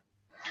it again.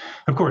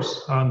 Of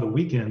course, on the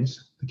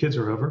weekends, the kids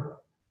are over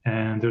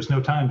and there's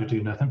no time to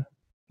do nothing.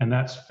 And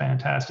that's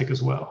fantastic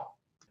as well.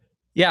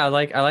 Yeah, I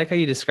like how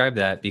you describe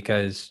that,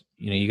 because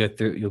you'll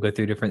go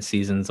through different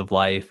seasons of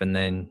life, and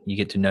then you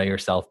get to know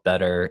yourself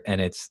better.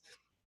 And it's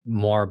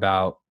more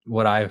about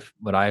what I've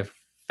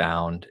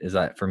found is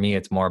that for me,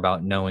 it's more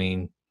about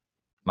knowing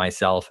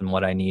myself and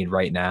what I need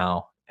right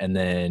now, and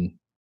then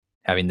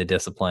having the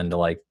discipline to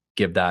like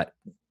give that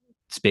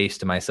space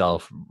to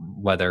myself,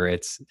 whether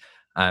it's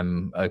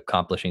I'm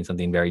accomplishing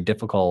something very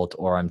difficult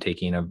or I'm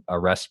taking a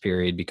rest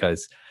period,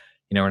 because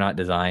we're not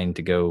designed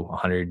to go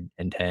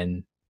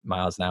 110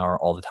 miles an hour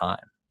all the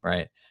time,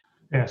 right?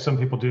 Yeah, some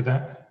people do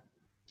that.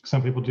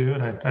 Some people do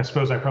it. I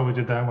suppose I probably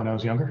did that when I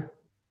was younger.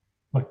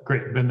 Like,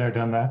 great, been there,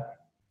 done that.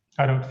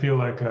 I don't feel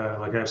like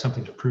I have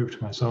something to prove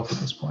to myself at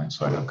this point,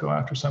 so I don't go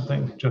after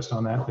something just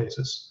on that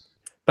basis.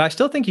 But I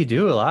still think you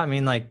do a lot. I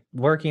mean, like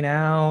working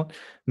out,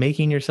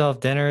 making yourself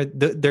dinner.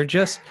 They're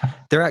just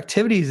their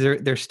activities.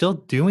 They're still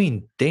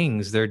doing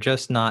things. They're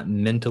just not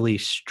mentally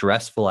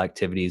stressful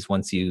activities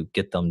once you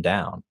get them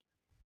down.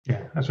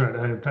 Yeah, that's right.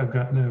 I've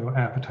got no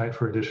appetite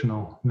for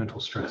additional mental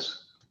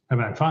stress. I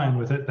mean, I'm fine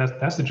with it.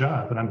 That's the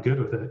job, and I'm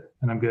good with it,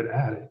 and I'm good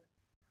at it.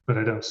 But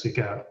I don't seek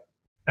out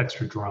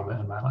extra drama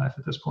in my life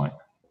at this point.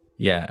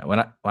 Yeah,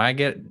 when I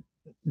get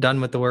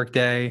done with the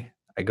workday,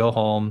 I go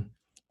home,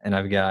 and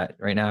I've got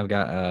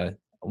a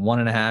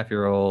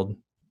 1.5-year-old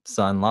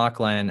son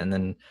Lachlan, and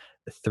then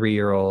a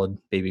 3-year-old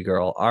baby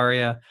girl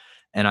Aria,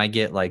 and I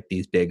get like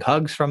these big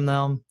hugs from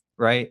them,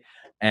 right?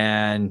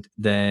 And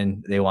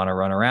then they want to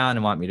run around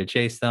and want me to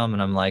chase them,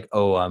 and I'm like,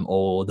 oh, I'm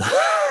old.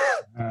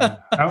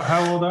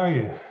 How old are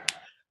you?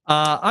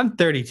 I'm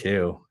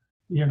 32.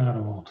 You're not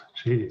old.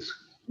 Jeez.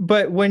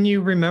 But when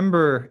you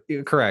remember,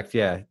 correct,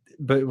 yeah.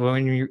 But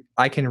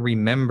I can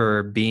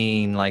remember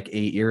being like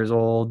 8 years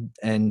old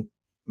and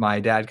my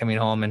dad coming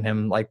home and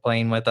him like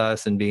playing with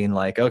us and being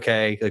like,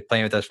 okay, like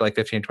playing with us for like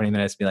 15, 20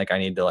 minutes, being like, I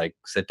need to like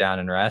sit down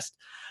and rest.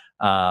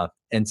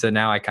 And so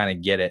now I kind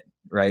of get it,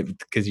 right?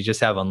 Because you just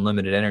have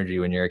unlimited energy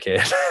when you're a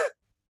kid.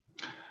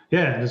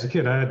 Yeah, as a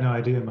kid, I had no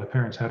idea my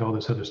parents had all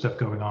this other stuff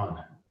going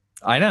on.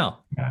 I know.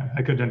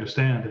 I couldn't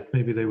understand it.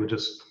 Maybe they would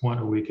just want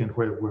a weekend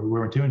where we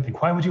weren't doing anything.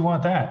 Why would you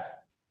want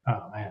that?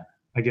 Oh man,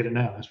 I get it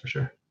now. That's for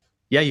sure.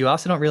 Yeah, you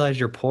also don't realize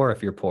you're poor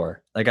if you're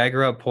poor. Like I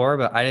grew up poor,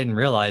 but I didn't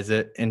realize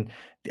it. And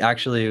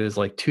actually, it was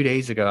like 2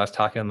 days ago, I was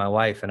talking with my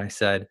wife and I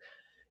said,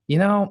 you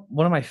know,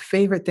 one of my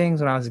favorite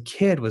things when I was a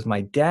kid was my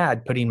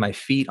dad putting my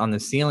feet on the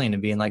ceiling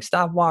and being like,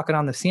 stop walking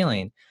on the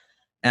ceiling.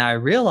 And I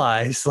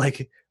realized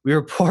like we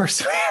were poor,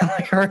 so we had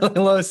like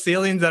really low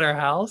ceilings at our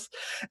house.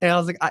 And I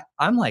was like,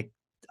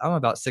 I'm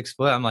about 6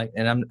 foot. I'm like,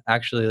 and I'm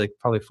actually like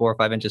probably 4 or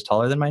 5 inches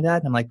taller than my dad.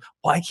 And I'm like,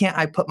 why can't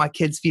I put my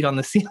kids' feet on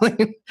the ceiling?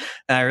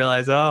 And I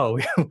realized, oh,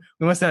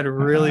 we must have had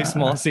really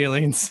small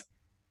ceilings.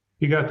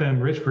 You got them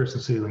rich person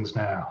ceilings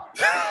now.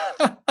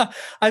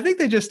 I think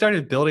they just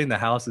started building the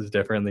houses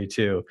differently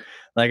too.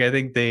 Like I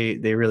think they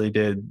really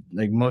did.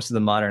 Like most of the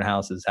modern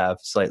houses have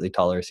slightly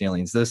taller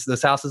ceilings.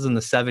 This house is in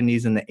the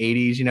 70s and the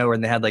 80s, you know, when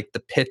they had like the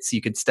pits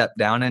you could step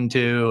down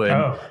into.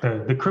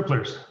 And, the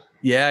cripplers.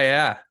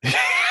 Yeah.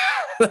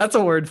 That's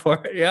a word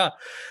for it. Yeah.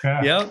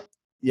 Yep.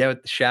 Yeah,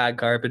 with the shag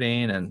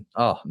carpeting and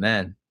oh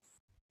man.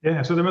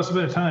 Yeah. So there must have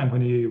been a time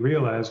when you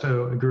realized,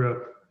 oh, I grew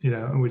up, you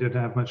know, and we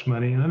didn't have much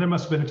money. And then there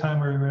must have been a time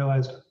where you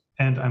realized,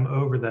 and I'm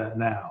over that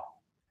now.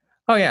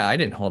 Oh yeah, I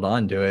didn't hold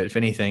on to it. If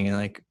anything, and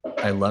like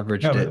I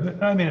leveraged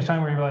it. I mean, a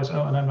time where you realized,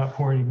 oh, and I'm not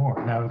poor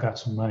anymore. Now I've got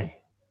some money.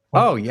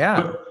 Oh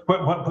yeah.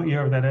 What put you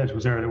over that edge?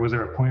 Was there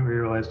a point where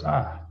you realized,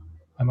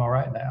 I'm all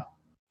right now?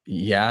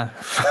 Yeah.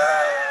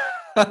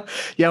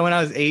 Yeah, when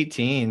I was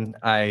 18,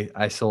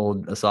 I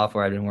sold a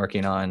software I'd been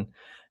working on,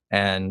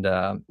 and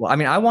well, I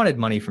mean, I wanted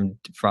money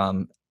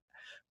from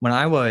when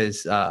I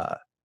was so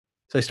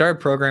I started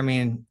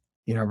programming,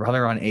 you know,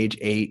 probably around age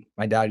 8.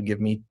 My dad would give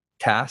me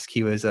tasks.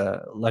 He was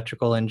a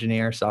electrical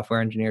engineer,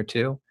 software engineer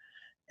too,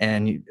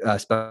 and he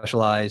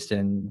specialized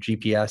in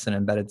GPS and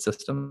embedded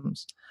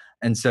systems.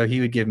 And so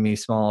he would give me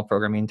small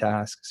programming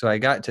tasks. So I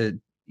got to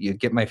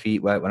get my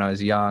feet wet when I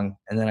was young,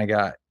 and then I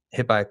got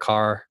hit by a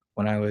car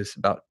when I was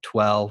about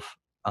 12,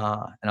 and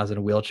I was in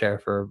a wheelchair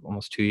for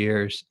almost 2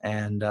 years.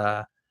 And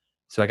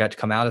so I got to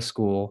come out of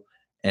school,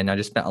 and I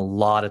just spent a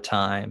lot of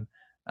time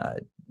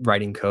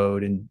writing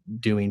code and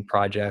doing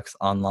projects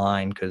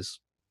online because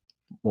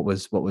what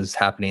was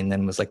happening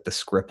then was like the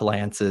script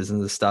lances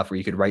and the stuff where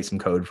you could write some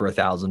code for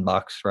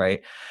 $1,000,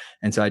 right?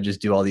 And so I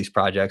just do all these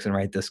projects and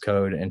write this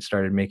code and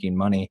started making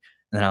money.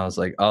 And then I was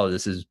like, oh,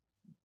 this is,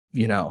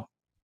 you know,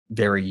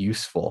 very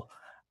useful.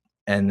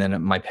 And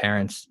then my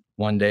parents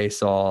one day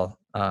saw,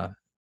 I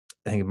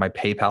think my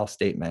PayPal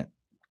statement,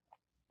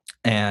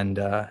 and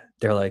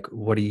they're like,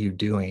 "What are you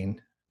doing?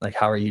 Like,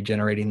 how are you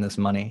generating this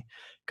money?"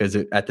 Because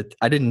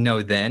I didn't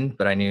know then,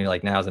 but I knew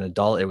like now as an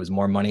adult, it was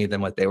more money than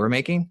what they were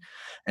making.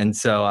 And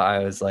so I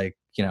was like,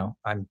 you know,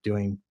 I'm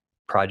doing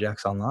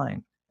projects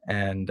online,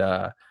 and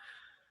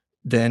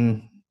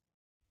then,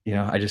 you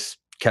know, I just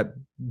kept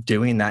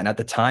doing that. And at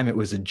the time it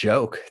was a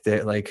joke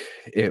that like,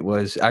 it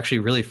was actually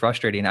really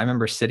frustrating. I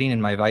remember sitting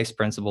in my vice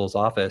principal's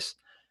office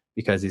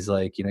because he's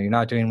like, you know, you're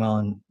not doing well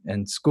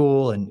in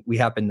school. And we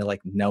happened to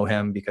like know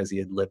him because he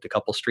had lived a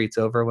couple streets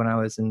over when I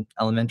was in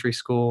elementary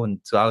school. And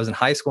so I was in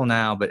high school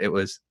now, but it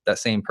was that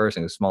same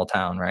person, it was a small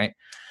town. Right.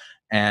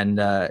 And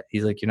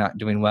he's like, you're not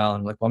doing well.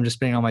 And I'm like, well, I'm just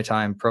spending all my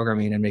time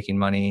programming and making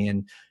money.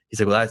 And he's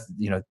like, well, that's,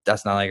 you know,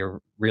 that's not like a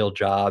real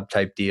job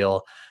type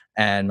deal.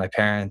 And my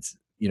parents,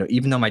 you know,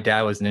 even though my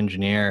dad was an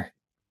engineer,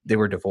 they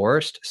were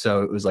divorced.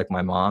 So it was like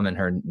my mom and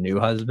her new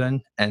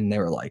husband, and they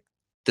were like,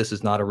 this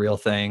is not a real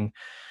thing.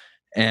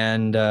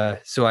 And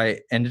so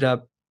I ended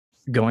up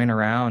going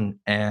around,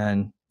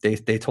 and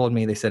they told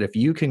me, they said, if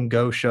you can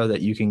go show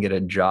that you can get a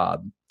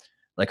job,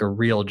 like a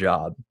real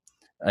job,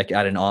 like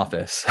at an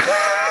office,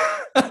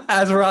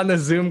 as we're on the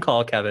Zoom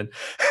call, Kevin,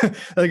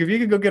 like if you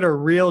can go get a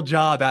real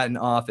job at an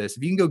office,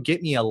 if you can go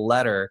get me a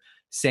letter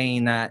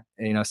saying that,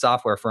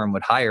 software firm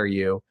would hire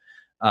you,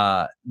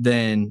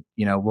 then,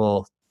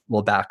 we'll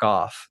back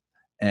off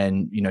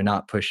and,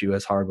 not push you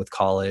as hard with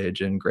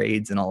college and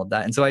grades and all of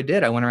that. And so I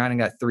did. I went around and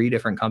got 3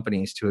 different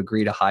companies to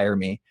agree to hire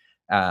me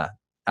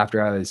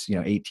after I was,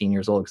 18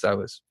 years old, because I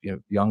was,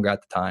 younger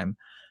at the time.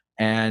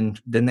 And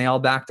then they all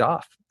backed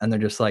off, and they're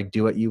just like,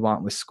 do what you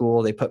want with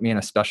school. They put me in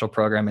a special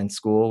program in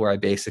school where I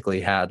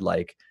basically had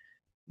like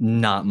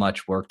not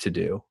much work to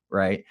do,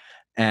 right?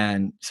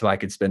 And so I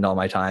could spend all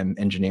my time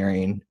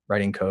engineering,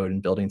 writing code,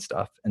 and building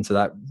stuff. And so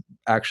that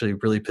actually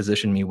really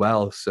positioned me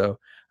well. So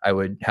I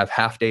would have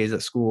half days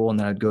at school, and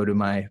then I'd go to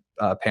my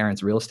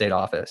parents' real estate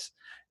office,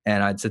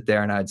 and I'd sit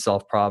there and I'd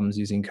solve problems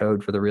using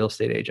code for the real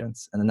estate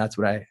agents. And then that's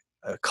what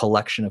a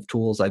collection of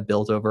tools I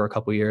built over a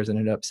couple of years and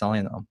ended up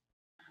selling them.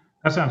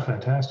 That sounds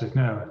fantastic.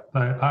 No,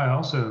 I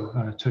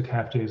also took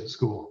half days at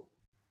school.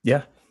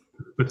 Yeah.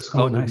 But the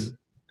school didn't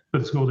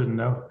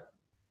know it.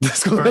 The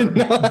school didn't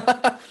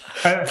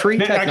know. Free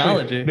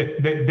technology.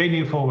 They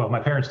knew full well. My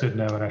parents didn't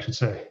know it, I should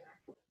say.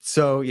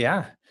 So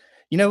yeah.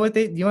 You know what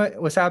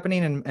was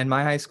happening in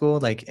my high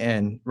school? Like,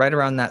 and right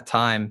around that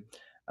time,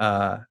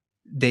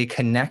 they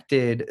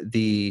connected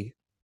the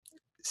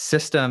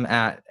system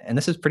and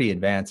this is pretty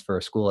advanced for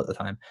a school at the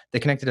time. They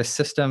connected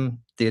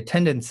the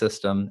attendance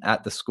system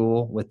at the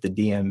school with the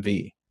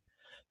DMV.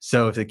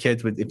 So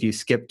if you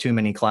skipped too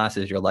many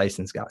classes, your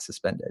license got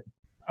suspended.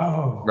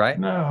 Oh, right?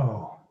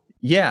 No.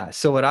 Yeah.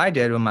 So what I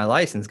did when my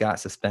license got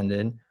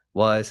suspended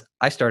was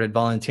I started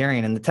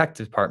volunteering in the tech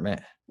department.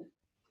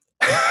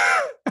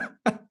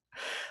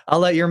 I'll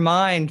let your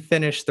mind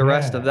finish the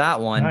rest of that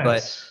one. Nice.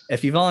 But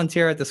if you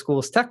volunteer at the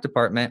school's tech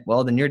department,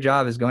 well, then your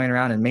job is going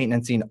around and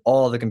maintaining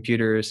all the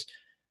computers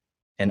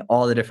in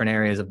all the different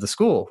areas of the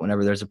school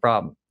whenever there's a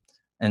problem.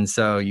 And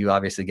so you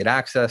obviously get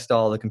access to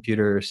all the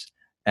computers,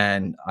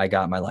 and I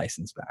got my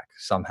license back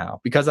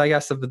somehow because I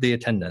guess of the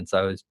attendance.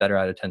 I was better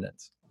at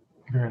attendance.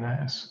 Very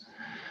nice.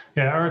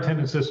 Yeah, our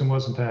attendance system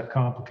wasn't that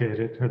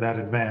complicated or that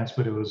advanced,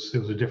 but it was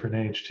a different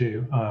age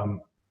too.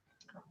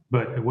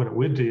 But what it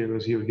would do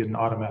is you would get an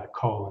automatic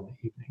call in the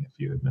evening if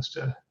you had missed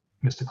a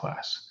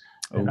class.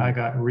 And I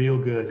got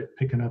real good at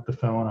picking up the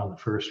phone on the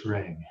first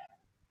ring.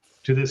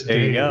 To this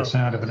day, the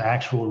sound of an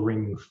actual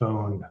ringing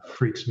phone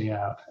freaks me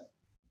out.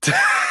 It's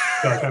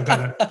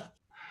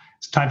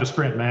time to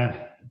sprint, man.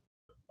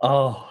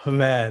 Oh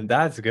man,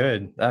 that's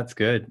good. That's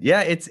good.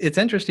 Yeah, it's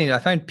interesting. I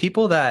find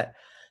people that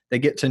they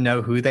get to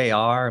know who they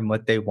are and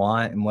what they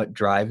want and what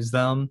drives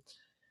them.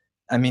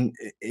 I mean,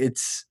 I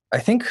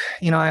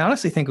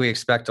honestly think we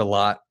expect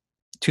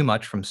too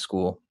much from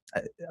school.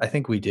 I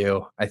think we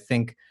do. I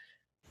think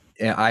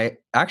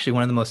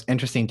one of the most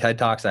interesting TED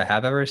Talks I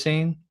have ever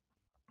seen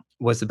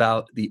was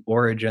about the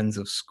origins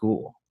of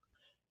school.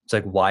 It's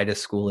like, why does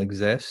school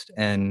exist?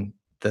 And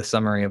the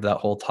summary of that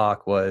whole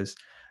talk was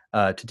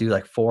to do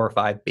like 4 or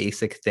 5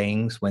 basic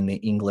things when the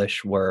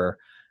English were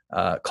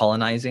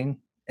colonizing.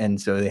 And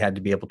so they had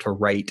to be able to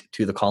write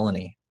to the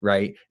colony,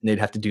 right? And they'd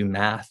have to do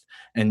math,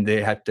 and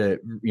they had to,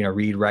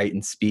 read, write,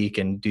 and speak,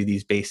 and do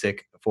these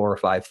basic 4 or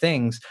 5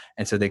 things.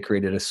 And so they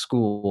created a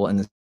school, and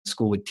the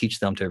school would teach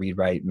them to read,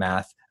 write,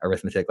 math,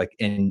 arithmetic, like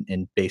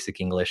in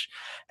basic English.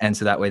 And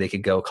so that way they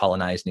could go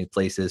colonize new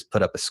places,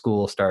 put up a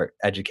school, start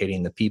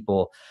educating the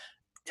people,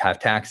 have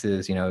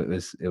taxes. It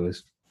was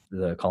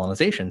the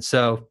colonization.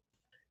 So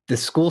the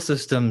school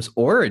system's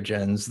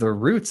origins, the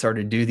roots are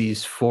to do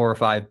these 4 or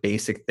 5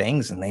 basic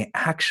things, and they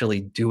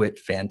actually do it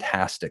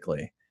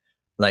fantastically.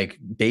 Like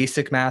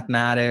basic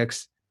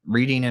mathematics,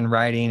 reading and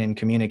writing and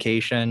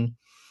communication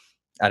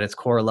at its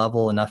core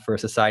level, enough for a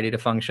society to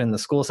function. The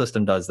school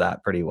system does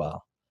that pretty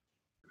well.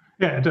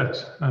 Yeah, it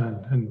does.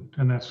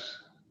 And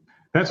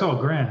that's all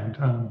grand.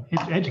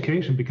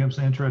 Education becomes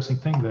an interesting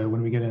thing, though,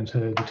 when we get into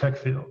the tech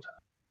field.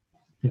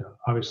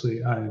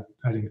 Obviously, I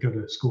didn't go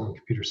to school in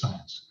computer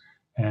science,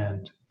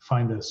 and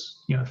find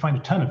a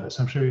ton of this.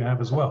 I'm sure you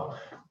have as well.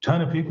 A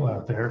ton of people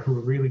out there who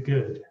are really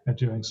good at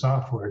doing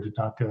software did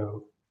not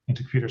go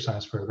into computer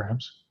science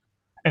programs.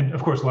 And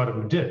of course, a lot of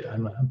them did.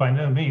 I'm by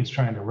no means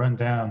trying to run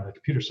down the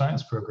computer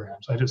science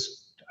programs.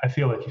 I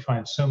feel like you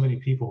find so many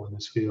people in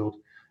this field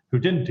who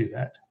didn't do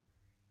that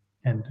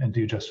and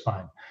do just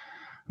fine.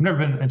 I've never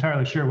been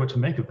entirely sure what to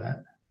make of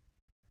that.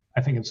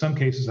 I think in some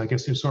cases, I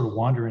guess they sort of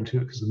wander into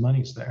it because the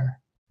money's there.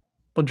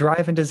 Well,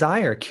 drive and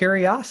desire,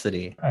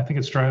 curiosity. I think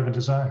it's drive and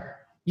desire.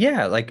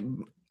 Yeah, like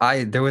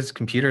there was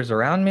computers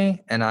around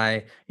me, and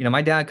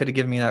my dad could have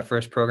given me that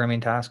first programming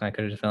task, and I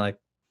could have just been like,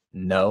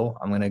 no,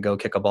 I'm going to go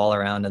kick a ball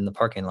around in the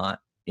parking lot,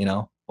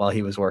 while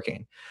he was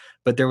working.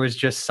 But there was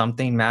just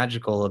something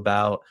magical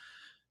about,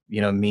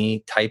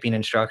 me typing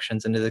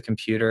instructions into the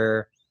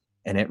computer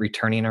and it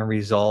returning a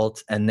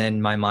result. And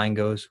then my mind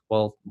goes,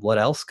 well, what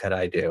else could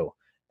I do?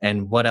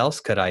 And what else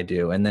could I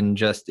do? And then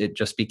it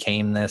just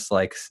became this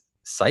like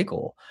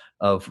cycle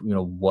of,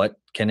 what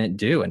can it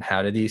do and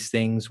how do these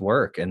things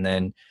work? And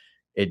then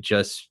it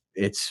gives,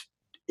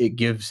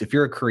 if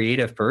you're a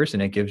creative person,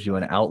 it gives you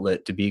an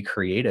outlet to be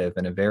creative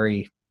in a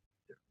very,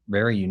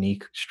 very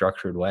unique,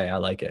 structured way. I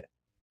like it.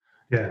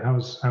 Yeah, I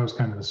was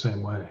kind of the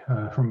same way.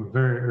 From a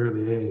very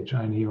early age,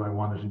 I knew I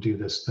wanted to do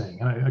this thing.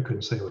 And I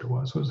couldn't say what it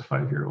was. It was a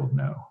 5-year-old,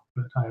 no.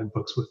 But I had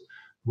books with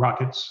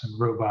rockets and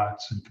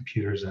robots and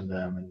computers in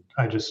them. And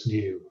I just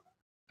knew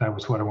that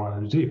was what I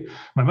wanted to do.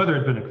 My mother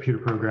had been a computer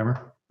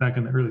programmer back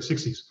in the early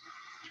 60s.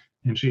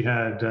 And she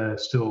had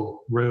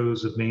still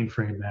rows of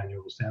mainframe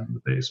manuals down in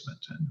the basement.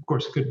 And of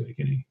course, I couldn't make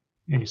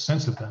any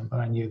sense of them, but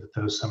I knew that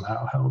those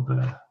somehow held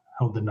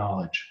the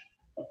knowledge.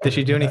 Did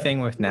she do anything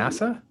with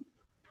NASA?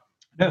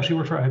 No, she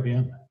worked for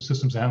IBM,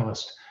 systems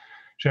analyst.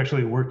 She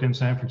actually worked in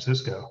San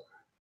Francisco.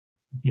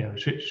 Yeah,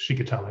 she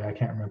could tell me. I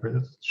can't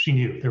remember. She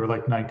knew there were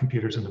like 9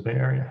 computers in the Bay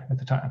Area at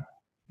the time.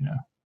 You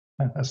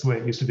know, that's the way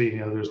it used to be. You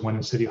know, there's one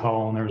in City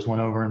Hall and there was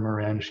one over in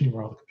Marin. She knew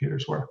where all the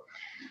computers were.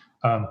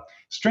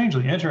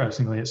 Strangely,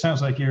 interestingly, it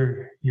sounds like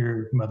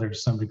your mother, to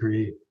some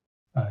degree,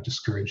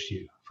 discouraged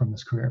you from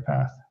this career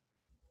path.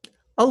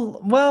 Oh,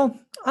 well,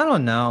 I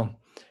don't know.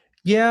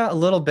 Yeah, a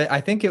little bit.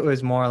 I think it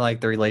was more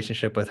like the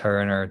relationship with her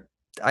and her.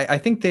 I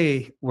think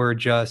they were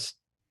just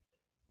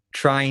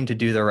trying to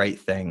do the right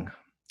thing.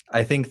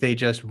 I think they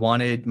just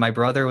wanted, my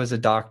brother was a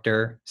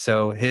doctor.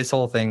 So his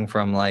whole thing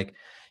from like,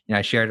 you know,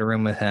 I shared a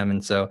room with him.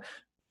 And so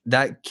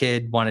that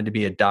kid wanted to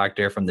be a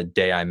doctor from the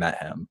day I met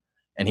him.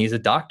 And he's a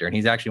doctor, and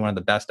he's actually one of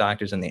the best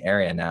doctors in the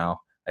area now.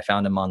 I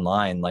found him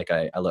online. Like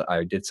I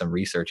did some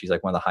research. He's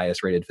like one of the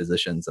highest rated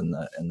physicians in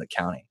the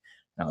county.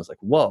 And I was like,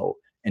 whoa.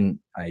 And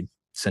I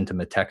sent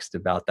him a text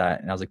about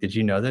that. And I was like, did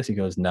you know this? He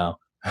goes, no.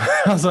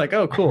 I was like,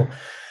 oh, cool.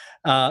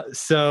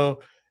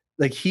 So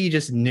like, he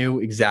just knew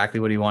exactly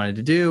what he wanted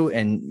to do.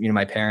 And, you know,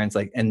 my parents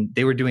and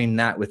they were doing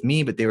that with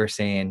me, but they were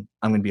saying,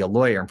 I'm going to be a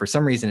lawyer. And for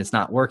some reason, it's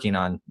not working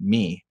on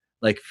me.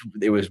 Like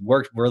it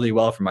worked really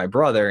well for my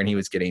brother, and he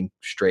was getting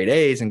straight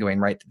A's and going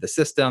right through the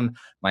system.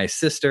 My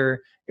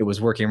sister, it was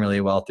working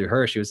really well through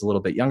her. She was a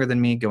little bit younger than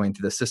me, going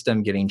through the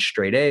system, getting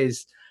straight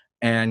A's.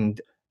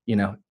 And, you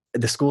know,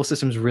 the school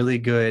system's really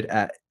good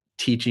at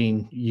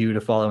teaching you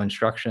to follow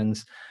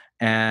instructions.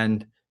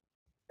 And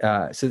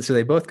so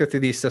they both go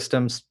through these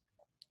systems.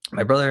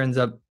 My brother ends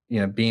up, you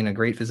know, being a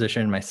great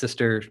physician. My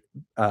sister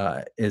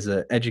is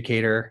an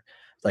educator,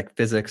 like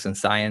physics and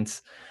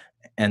science.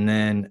 And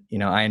then, you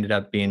know, I ended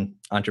up being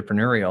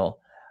entrepreneurial.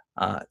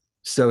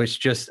 So it's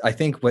just, I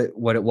think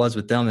what it was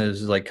with them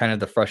is like kind of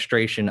the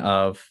frustration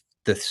of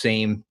the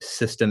same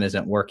system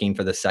isn't working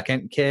for the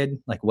second kid.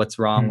 Like, what's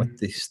wrong with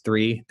these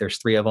 3? There's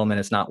 3 of them and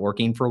it's not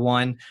working for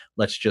one.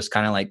 Let's just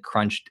kind of like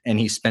crunch. And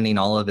he's spending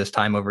all of his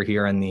time over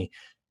here in the,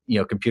 you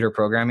know, computer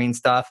programming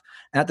stuff.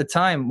 And at the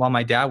time, while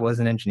my dad was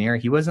an engineer,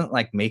 he wasn't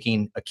like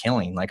making a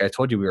killing. Like I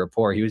told you, we were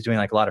poor. He was doing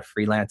like a lot of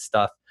freelance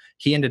stuff.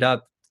 He ended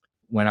up,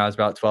 when I was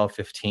about 12,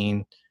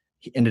 15,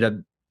 he ended up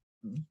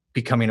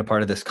becoming a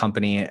part of this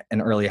company,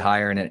 an early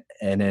hire, and it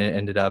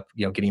ended up,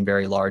 you know, getting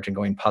very large and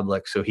going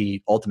public. So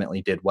he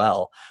ultimately did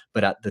well.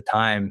 But at the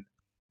time,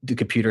 the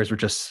computers were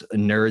just a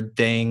nerd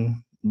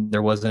thing.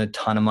 There wasn't a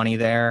ton of money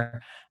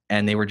there.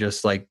 And they were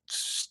just like,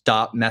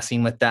 stop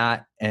messing with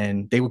that.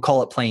 And they would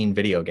call it playing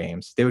video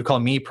games. They would call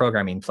me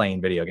programming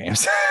playing video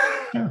games.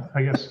 Yeah,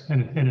 I guess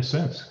in a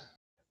sense.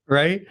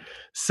 Right.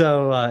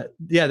 So,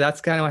 yeah,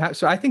 that's kind of what happened.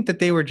 So I think that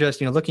they were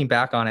just, you know, looking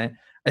back on it,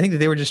 I think that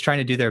they were just trying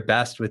to do their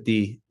best with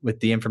the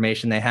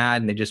information they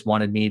had. And they just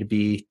wanted me to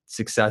be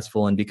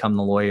successful and become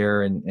the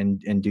lawyer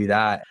and do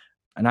that.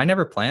 And I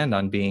never planned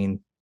on being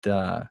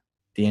the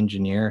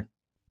engineer.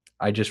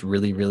 I just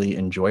really, really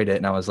enjoyed it.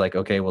 And I was like,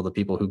 okay, well, the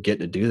people who get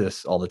to do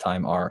this all the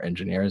time are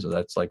engineers. So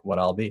that's like what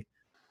I'll be.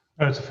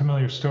 It's a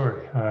familiar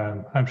story.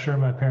 I'm sure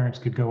my parents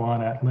could go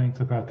on at length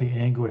about the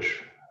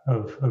anguish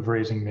of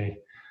raising me.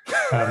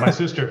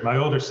 My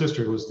older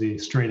sister was the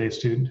straight A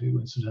student who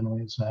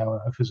incidentally is now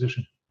a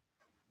physician.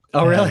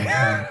 Oh, really?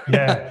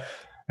 Yeah.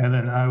 And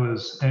then I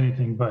was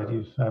anything but.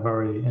 I've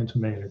already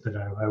intimated that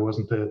I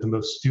wasn't the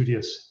most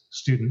studious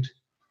student.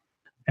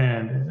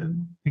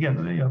 And again,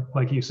 you know,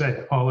 like you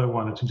say, all I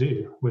wanted to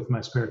do with my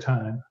spare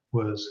time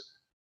was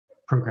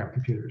program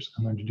computers.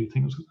 I learned to do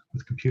things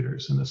with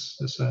computers, and this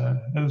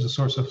it was a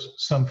source of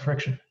some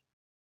friction.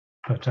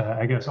 But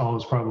I guess all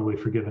is probably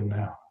forgiven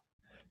now.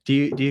 Do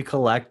you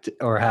collect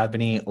or have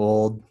any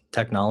old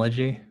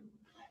technology?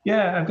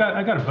 Yeah,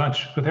 I got a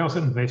bunch, but they all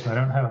sit in the basement.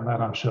 I don't have them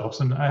out on shelves,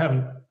 and I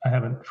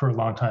haven't for a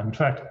long time. In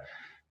fact,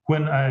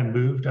 when I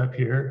moved up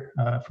here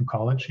from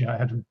college, you know, I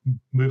had to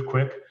move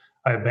quick.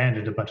 I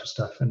abandoned a bunch of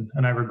stuff, and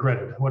I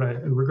regretted. What I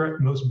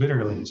regret most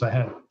bitterly is I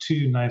had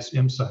 2 nice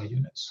IMSI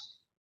units.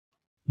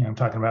 You know, I'm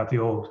talking about the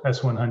old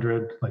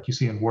S100, like you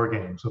see in war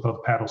games, with all the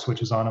paddle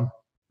switches on them.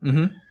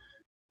 Mm-hmm.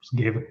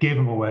 Just gave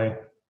them away.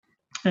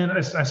 And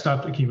I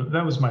stopped accumulating.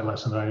 That was my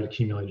lesson, that I had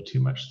accumulated too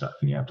much stuff,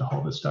 and you have to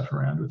haul this stuff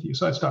around with you.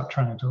 So I stopped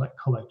trying to like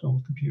collect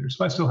old computers.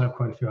 But I still have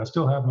quite a few. I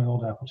still have my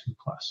old Apple II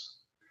Plus.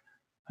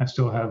 I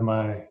still have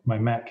my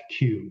Mac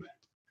Cube.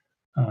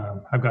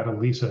 I've got a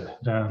Lisa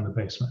down in the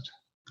basement.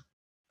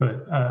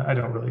 But I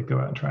don't really go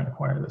out and try and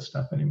acquire this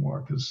stuff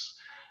anymore because,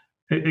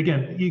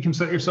 again, you can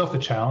set yourself the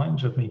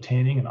challenge of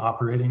maintaining and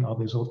operating all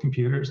these old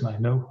computers. And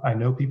I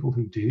know people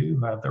who do,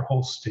 who have their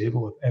whole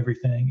stable of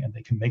everything, and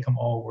they can make them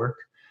all work.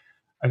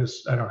 I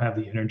don't have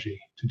the energy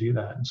to do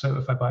that. And so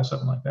if I buy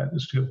something like that,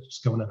 it's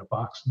just going in a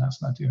box, and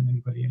that's not doing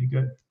anybody any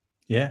good.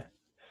 Yeah.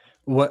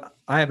 What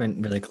I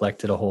haven't really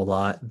collected a whole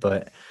lot,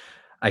 but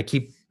I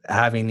keep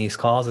having these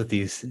calls with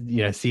these,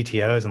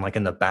 CTOs, and like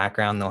in the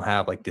background, they'll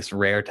have like this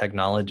rare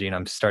technology, and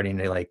I'm starting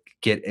to like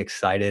get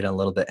excited, a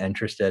little bit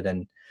interested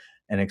in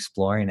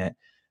exploring it.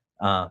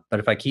 But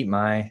if I keep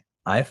my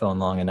iPhone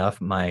long enough,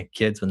 my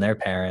kids, when they're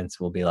parents,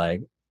 will be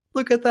like,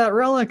 look at that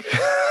relic.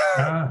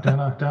 Down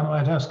on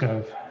my desk,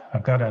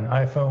 I've got an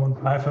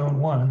iPhone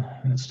 1,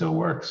 and it still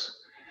works.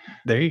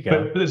 There you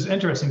go. But it's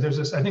interesting.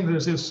 I think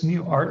there's this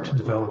new art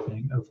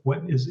developing of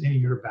what is in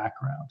your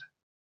background,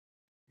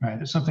 right?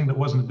 It's something that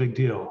wasn't a big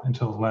deal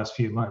until the last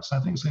few months. I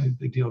think it's a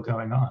big deal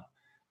going on.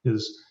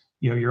 Is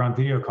you're on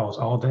video calls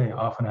all day,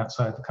 often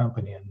outside the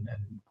company, and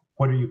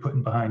what are you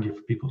putting behind you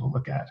for people to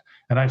look at?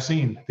 And I've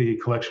seen the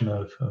collection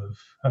of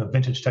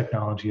vintage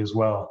technology as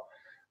well.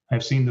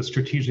 I've seen the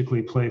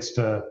strategically placed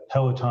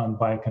Peloton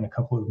bike and a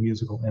couple of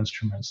musical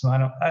instruments.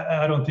 And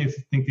I don't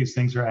think these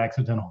things are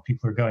accidental.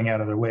 People are going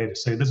out of their way to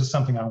say, this is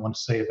something I want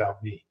to say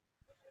about me.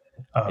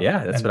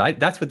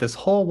 That's what this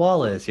whole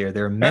wall is here.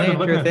 There are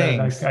miniature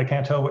things. I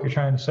can't tell what you're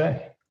trying to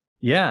say.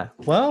 Yeah.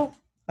 Well,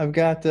 I've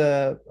got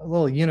a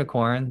little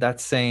unicorn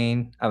that's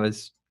saying I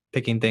was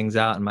picking things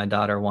out, and my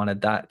daughter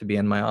wanted that to be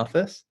in my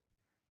office.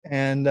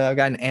 And I've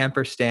got an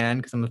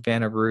ampersand because I'm a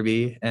fan of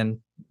Ruby, and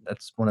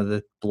that's one of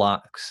the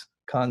blocks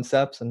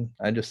concepts, and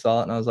I just saw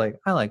it and I was like,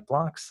 I like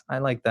blocks. I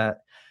like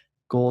that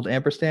gold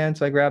ampersand.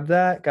 So I grabbed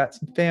that, got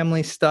some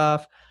family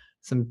stuff,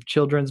 some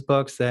children's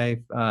books.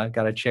 They've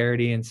got a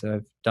charity, and so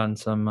I've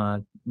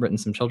done written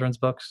some children's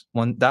books.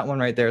 That one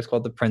right there is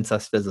called The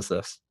Princess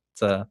Physicist.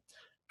 It's a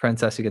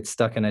princess who gets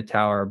stuck in a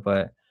tower,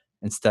 but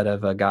instead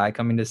of a guy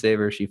coming to save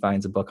her, she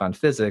finds a book on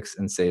physics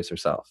and saves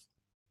herself.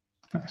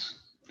 Nice.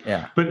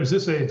 Yeah. But is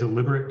this a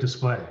deliberate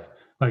display?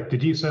 Like,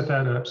 did you set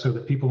that up so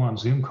that people on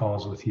Zoom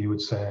calls with you would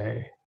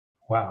say,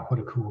 wow, what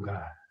a cool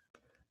guy?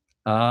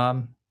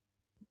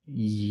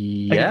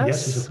 Yes.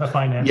 Yes is a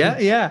fine answer.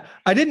 Yeah.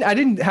 I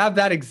didn't have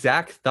that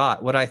exact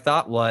thought. What I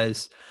thought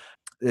was,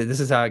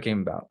 this is how it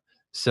came about.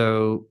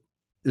 So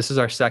this is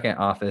our second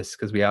office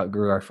because we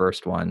outgrew our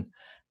first one.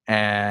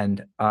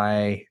 And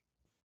I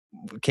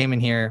came in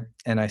here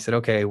and I said,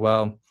 okay,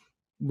 well,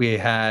 we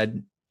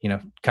had,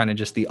 kind of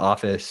just the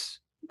office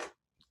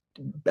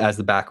as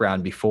the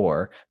background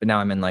before, but now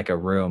I'm in like a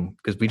room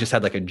because we just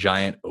had like a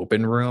giant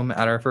open room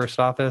at our first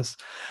office.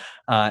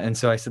 And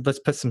so I said, let's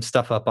put some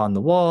stuff up on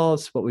the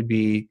walls. What would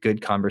be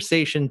good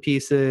conversation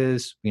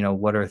pieces?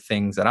 What are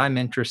things that I'm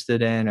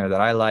interested in or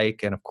that I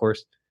like? And of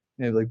course,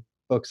 like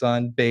books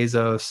on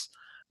Bezos,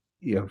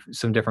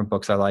 some different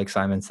books I like,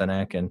 Simon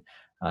Sinek, and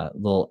a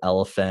little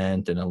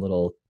elephant and a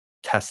little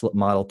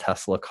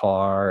Tesla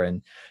car,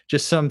 and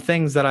just some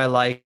things that I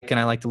like and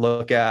I like to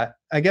look at.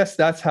 I guess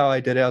that's how I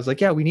did it. I was like,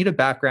 yeah, we need a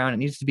background. It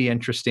needs to be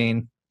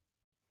interesting.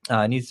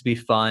 It needs to be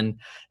fun.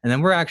 And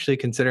then we're actually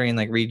considering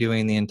like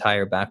redoing the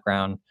entire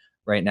background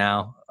right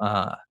now.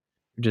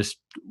 Just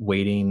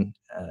waiting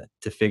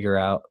to figure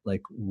out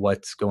like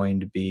what's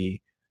going to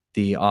be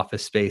the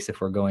office space,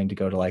 if we're going to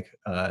go to like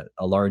a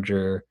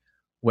larger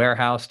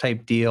warehouse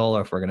type deal,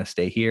 or if we're going to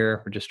stay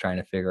here. We're just trying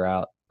to figure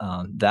out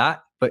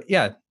that. But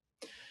yeah,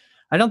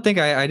 I don't think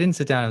I didn't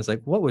sit down and was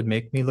like, what would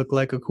make me look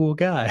like a cool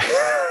guy?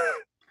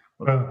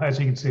 Well, as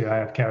you can see, I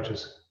have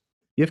couches.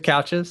 You have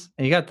couches,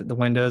 and you got the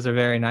windows are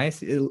very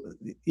nice. It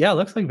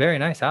looks like a very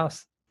nice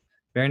house.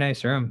 Very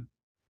nice room.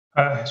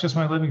 It's just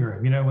my living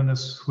room.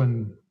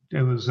 When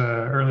it was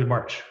early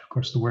March, of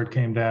course, the word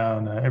came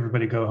down,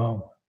 everybody go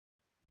home.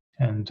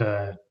 And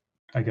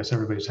I guess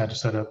everybody's had to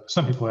set up.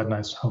 Some people had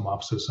nice home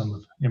offices, some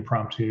have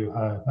impromptu.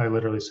 I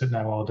literally sit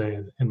now all day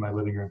in my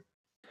living room.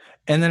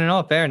 And then in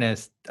all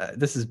fairness,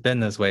 this has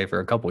been this way for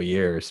a couple of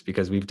years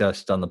because we've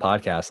just done the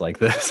podcast like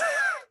this.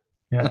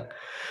 Yeah.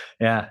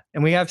 Yeah.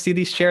 And we see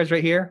these chairs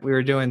right here. We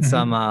were doing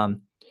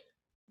some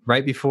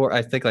right before,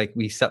 I think like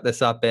we set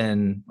this up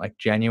in like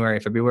January,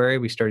 February,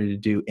 we started to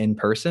do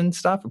in-person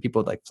stuff where people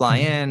would like fly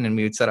in and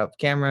we would set up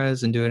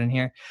cameras and do it in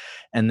here.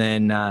 And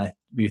then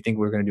we think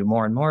we were going to do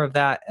more and more of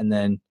that. And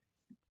then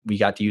we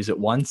got to use it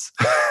once.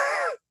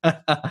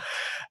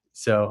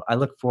 So I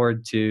look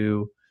forward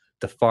to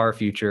the far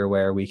future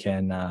where we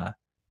can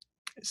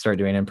start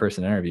doing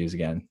in-person interviews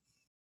again.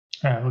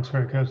 Yeah, it looks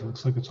very good. It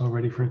looks like it's all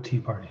ready for a tea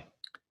party.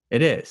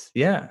 It is.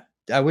 Yeah.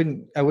 I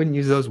wouldn't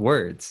use those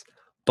words,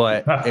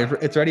 but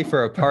it's ready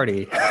for a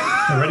party.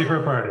 Ready for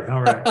a party.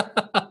 All right.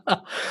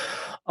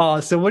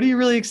 So what are you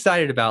really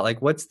excited about?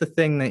 Like, what's the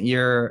thing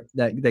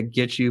that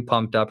gets you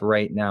pumped up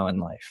right now in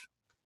life?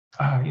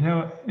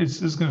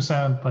 This is going to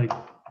sound like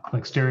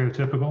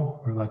stereotypical,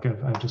 or like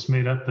I've just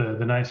made up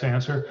the nice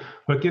answer.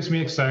 What gets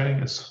me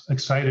excited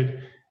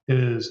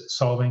is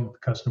solving the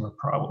customer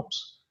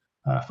problems.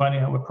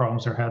 Finding out what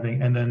problems they're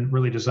having, and then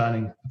really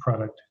designing the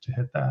product to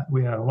hit that.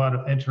 We have a lot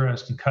of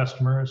interesting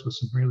customers with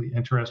some really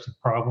interesting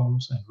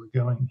problems, and we're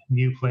going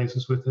new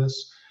places with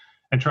this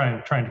and trying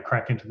to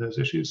crack into those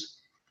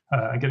issues.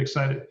 I get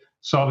excited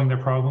solving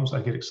their problems.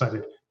 I get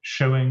excited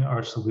showing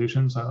our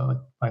solutions. I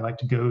like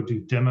to go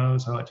do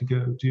demos. I like to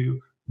go do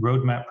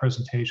roadmap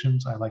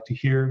presentations. I like to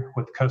hear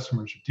what the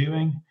customers are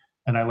doing,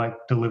 and I like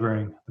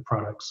delivering the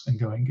products and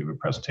going give a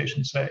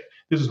presentation, say,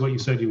 this is what you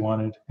said you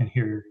wanted, and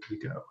here you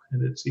go.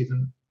 And it's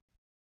even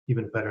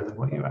better than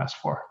what you asked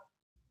for.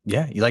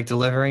 Yeah, you like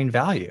delivering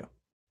value.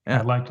 Yeah.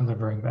 I like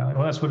delivering value.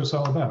 Well, that's what it's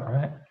all about,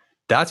 right?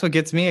 That's what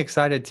gets me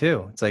excited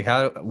too. It's like,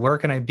 where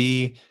can I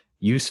be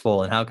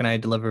useful and how can I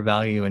deliver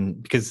value?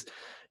 And because,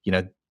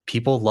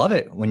 people love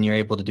it when you're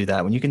able to do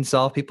that. When you can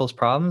solve people's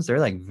problems, they're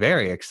like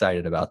very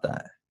excited about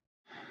that.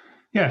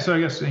 Yeah. So I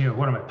guess,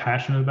 what am I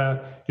passionate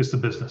about? It's the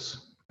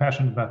business.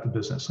 Passionate about the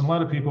business. And a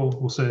lot of people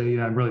will say,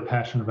 I'm really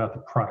passionate about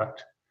the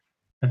product.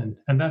 And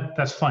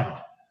that's fine.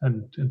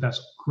 And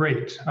that's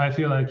great. I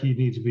feel like you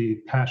need to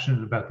be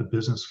passionate about the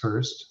business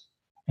first,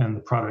 and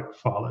the product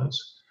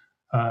follows.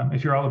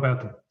 If you're all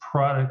about the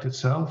product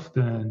itself,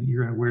 then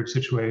you're in a weird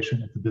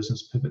situation if the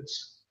business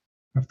pivots.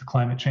 If the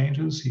climate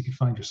changes, you can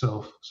find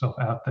yourself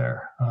out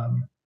there.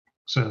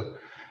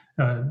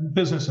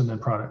 Business and then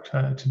product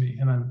to me,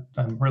 and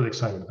I'm really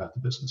excited about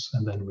the business.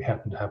 And then we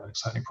happen to have an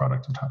exciting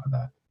product on top of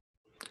that.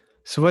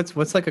 So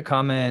what's like a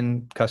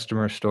common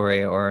customer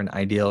story or an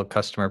ideal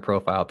customer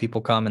profile?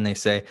 People come and they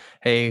say,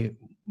 hey,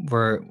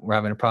 we're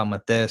having a problem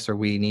with this, or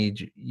we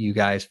need you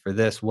guys for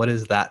this. What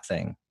is that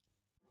thing?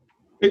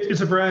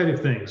 It's a variety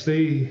of things.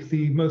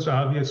 The most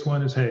obvious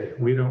one is, hey,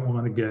 we don't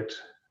want to get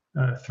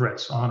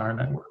threats on our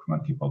network. We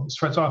want to keep all these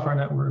threats off our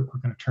network.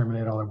 We're going to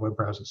terminate all our web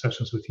browsing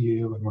sessions with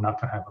you, and we're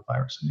not going to have a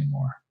virus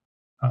anymore.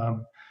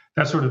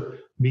 That's sort of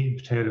meat and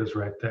potatoes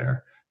right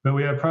there. But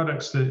we have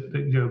products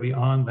that go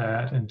beyond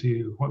that and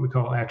do what we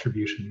call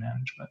attribution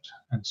management.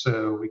 And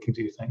so we can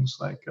do things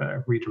like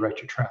redirect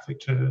your traffic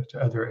to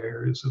other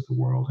areas of the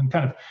world and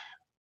kind of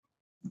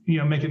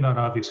make it not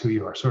obvious who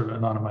you are, sort of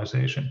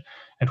anonymization.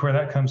 And where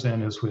that comes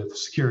in is with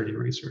security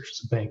research.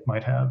 So a bank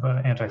might have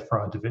an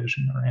anti-fraud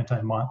division or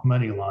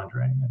anti-money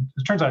laundering. And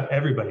it turns out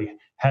everybody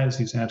has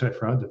these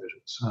anti-fraud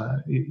divisions.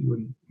 You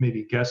wouldn't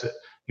maybe guess it.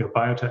 A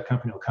biotech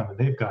company will come and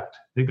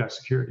they've got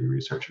security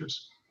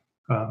researchers.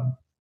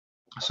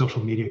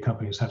 Social media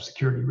companies have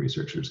security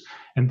researchers.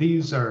 And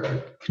these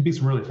can be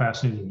some really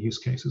fascinating use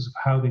cases of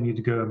how they need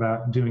to go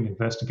about doing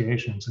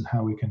investigations and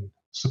how we can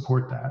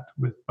support that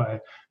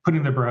by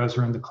putting their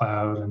browser in the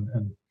cloud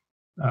and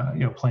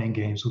playing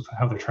games with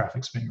how their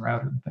traffic's being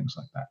routed and things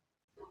like that.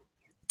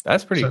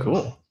 That's pretty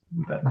cool.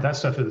 That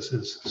stuff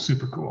is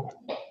super cool.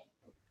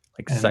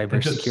 Like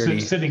cybersecurity.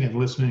 Just sitting and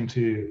listening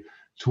to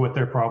what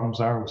their problems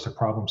are, what's their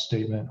problem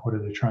statement, what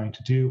are they trying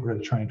to do, what are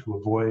they trying to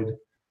avoid.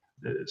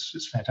 It's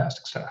just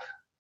fantastic stuff.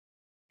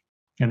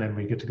 And then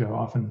we get to go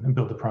off and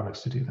build the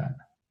products to do that.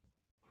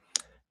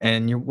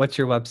 And what's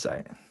your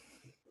website?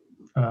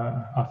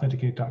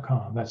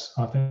 Authenticate.com. That's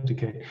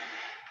Authenticate.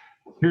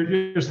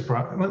 Here's the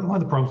problem. One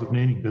of the problems with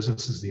naming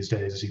businesses these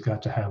days is you've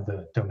got to have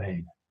the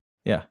domain.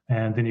 Yeah.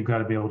 And then you've got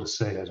to be able to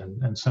say it.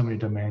 And so many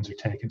domains are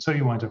taken. So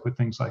you wind up with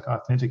things like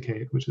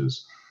Authenticate, which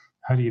is,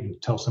 how do you even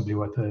tell somebody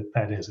what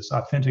that is? It's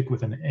authentic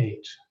with an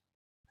 8.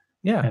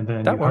 Yeah. And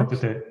then that works.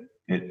 Hope that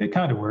it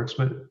kind of works,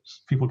 but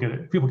people get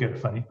it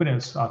funny. But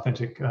it's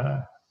Authentic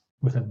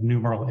with a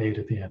numeral 8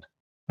 at the end.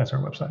 That's our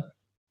website.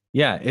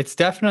 Yeah, it's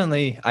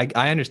definitely,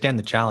 I understand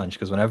the challenge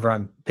because whenever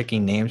I'm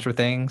picking names for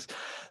things,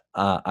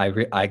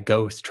 I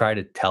go try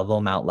to tell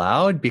them out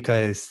loud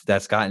because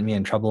that's gotten me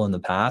in trouble in the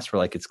past where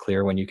like it's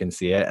clear when you can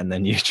see it and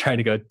then you try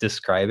to go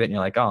describe it and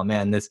you're like, oh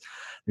man, there's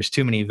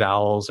too many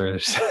vowels or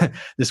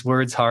this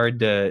word's hard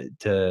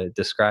to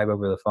describe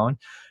over the phone.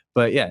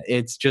 But yeah,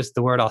 it's just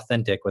the word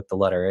authentic with the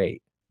letter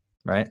 8,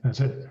 right? That's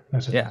it.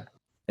 Yeah,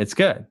 it's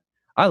good.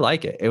 I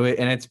like it.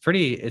 And it's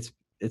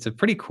a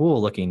pretty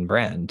cool looking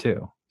brand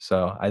too.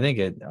 So I think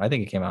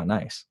it came out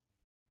nice.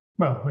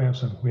 Well, we have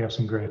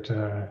some great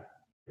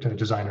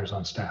designers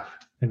on staff.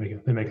 They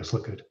make us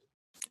look good.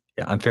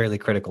 Yeah, I'm fairly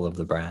critical of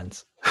the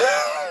brands.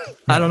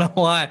 I don't know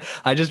why.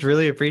 I just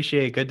really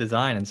appreciate good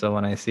design, and so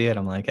when I see it,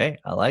 I'm like, hey,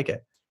 I like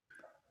it.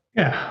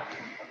 Yeah.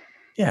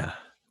 Yeah.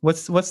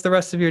 What's the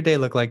rest of your day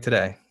look like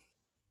today?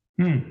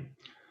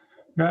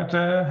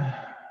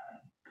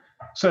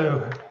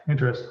 So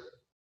interesting.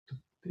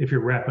 If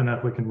you're wrapping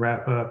up, we can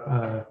wrap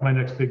up. My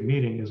next big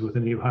meeting is with a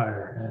new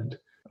hire,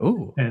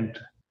 and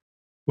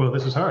well,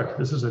 this is hard.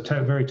 This is a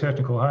very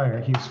technical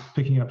hire. He's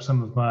picking up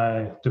some of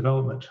my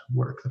development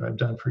work that I've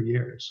done for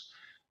years.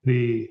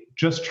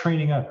 Just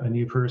training up a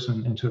new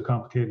person into a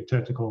complicated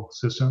technical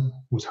system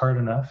was hard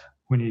enough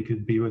when you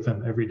could be with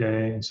them every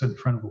day and sit in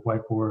front of a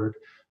whiteboard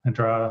and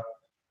draw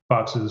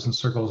boxes and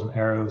circles and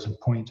arrows and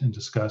point and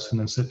discuss and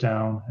then sit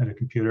down at a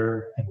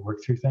computer and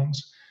work through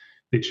things.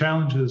 The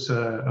challenges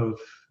of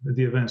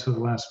the events of the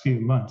last few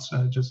months,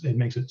 it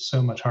makes it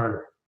so much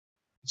harder.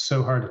 It's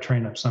so hard to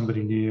train up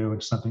somebody new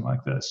into something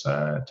like this.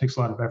 It takes a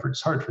lot of effort.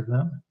 It's hard for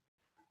them.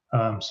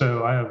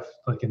 So I have,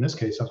 like in this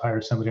case, I've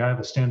hired somebody. I have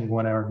a standing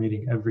 1-hour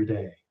meeting every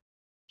day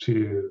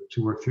to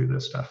work through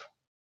this stuff.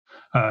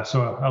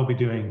 So I'll be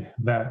doing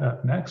that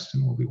up next,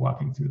 and we'll be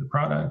walking through the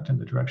product and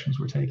the directions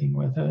we're taking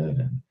with it,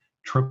 and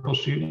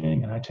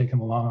troubleshooting, and I take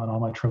him along on all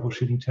my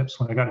troubleshooting tips.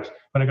 When I got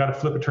to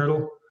flip a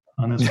turtle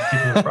on this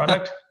particular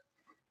product,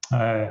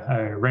 I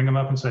ring him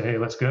up and say, "Hey,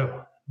 let's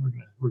go.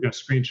 We're gonna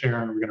screen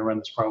share and we're gonna run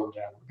this problem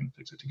down. We're gonna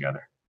fix it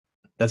together."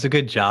 That's a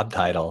good job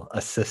title,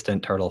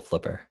 assistant turtle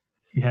flipper.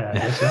 Yeah,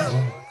 yes,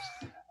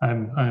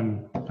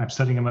 I'm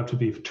setting him up to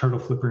be turtle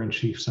flipper in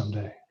chief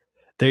someday.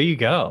 There you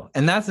go.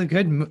 And that's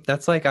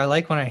like, I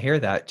like when I hear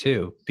that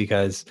too,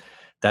 because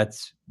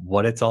that's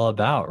what it's all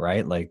about,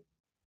 right? Like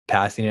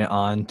passing it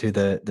on to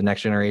the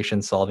next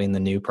generation, solving the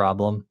new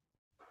problem.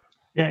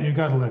 Yeah, and you've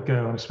got to let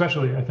go. And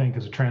especially, I think,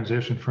 as a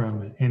transition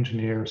from an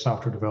engineer,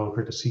 software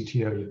developer to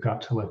CTO, you've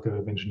got to let go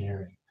of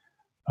engineering.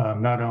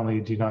 Not only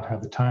do you not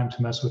have the time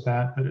to mess with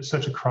that, but it's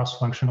such a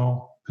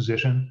cross-functional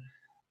position.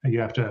 You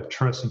have to have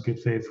trust and good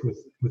faith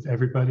with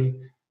everybody.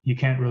 You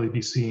can't really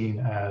be seen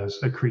as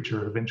a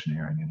creature of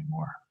engineering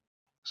anymore.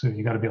 So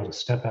you got to be able to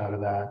step out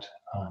of that.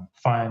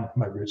 Fine,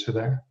 my roots are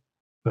there,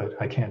 but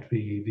I can't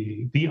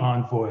be the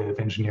envoy of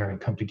engineering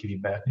come to give you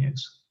bad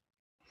news.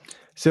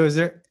 So is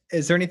there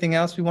anything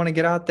else we want to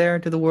get out there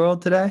to the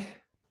world today?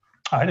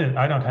 I don't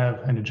have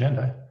an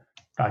agenda.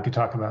 I could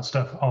talk about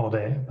stuff all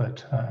day,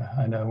 but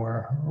I know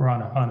we're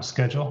on a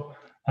schedule.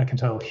 I can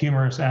tell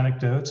humorous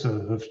anecdotes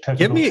of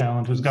technical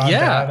challenges gone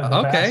bad in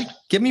the past.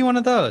 Give me one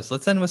of those.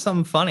 Let's end with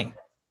something funny.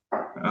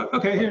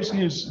 Okay, here's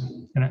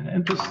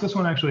and this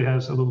one actually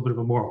has a little bit of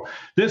a moral.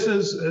 This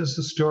is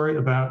the story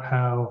about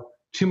how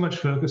too much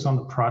focus on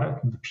the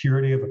product and the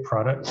purity of a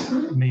product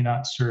may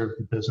not serve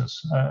the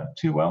business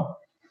too well.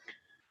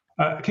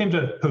 I came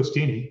to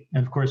Postini,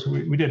 and of course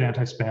we did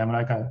anti-spam, and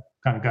I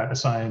kind of got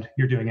assigned,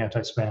 you're doing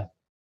anti-spam.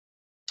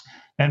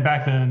 And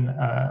back then,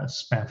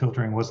 spam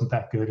filtering wasn't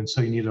that good, and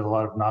so you needed a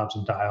lot of knobs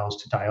and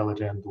dials to dial it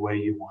in the way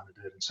you wanted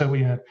it. And so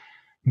we had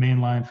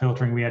mainline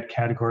filtering, we had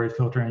category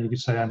filtering. You could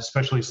say I'm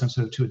especially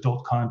sensitive to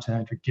adult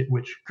content or get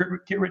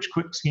rich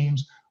quick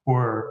schemes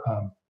or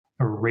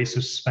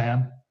racist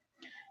spam.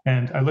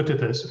 And I looked at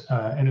this,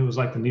 and it was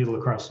like the needle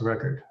across the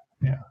record.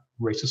 Yeah,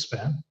 racist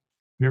spam. Have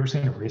you ever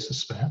seen a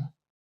racist spam?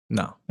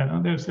 No.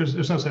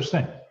 There's no such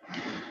thing.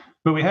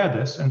 But we had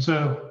this, and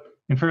so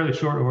in fairly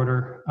short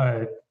order,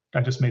 I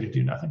just made it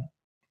do nothing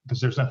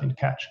because there's nothing to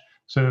catch.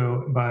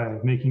 So by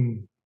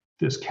making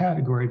this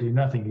category do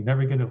nothing, you're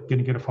never going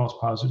to get a false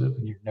positive,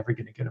 and you're never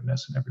going to get a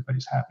miss, and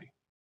everybody's happy,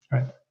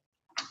 right?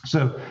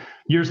 So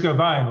years go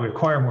by, and we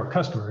acquire more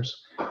customers,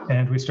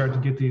 and we start to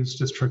get these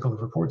just trickle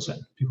of reports in.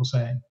 People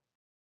saying,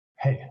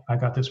 "Hey, I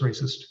got this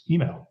racist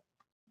email.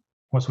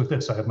 What's with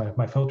this? I have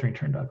my filtering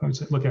turned up." And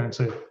we look at it and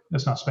say,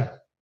 "That's not spam."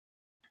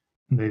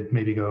 And they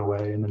maybe go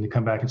away, and then they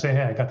come back and say,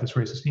 "Hey, I got this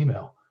racist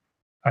email.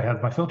 I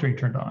have my filtering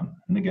turned on."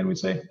 And again, we'd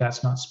say,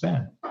 "That's not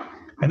spam."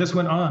 And this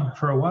went on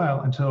for a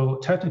while until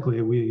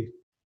technically we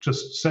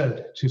just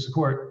said to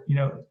support, you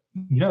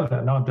know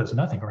that knob does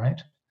nothing,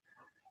 right?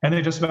 And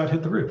they just about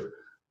hit the roof.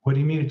 "What do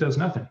you mean it does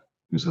nothing?"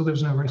 So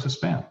there's no racist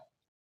spam.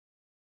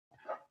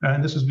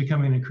 And this is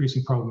becoming an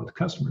increasing problem with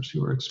customers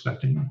who are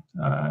expecting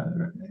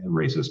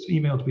racist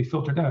email to be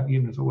filtered out,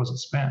 even if it wasn't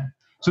spam.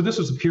 So this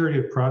was a purity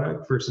of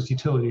product versus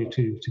utility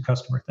to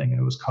customer thing, and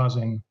it was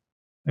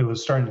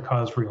starting to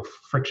cause real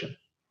friction.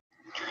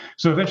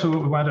 So eventually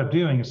what we wound up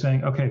doing is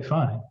saying, okay,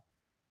 fine.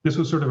 This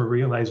was sort of a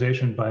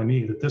realization by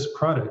me that this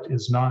product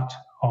it's not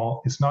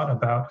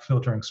about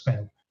filtering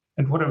spam.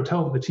 And what I would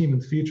tell the team in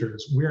the future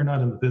is we're not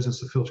in the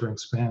business of filtering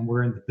spam,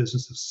 we're in the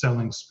business of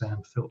selling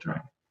spam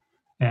filtering.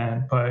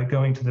 And by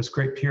going to this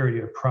great purity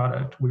of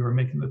product, we were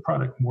making the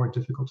product more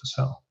difficult to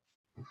sell.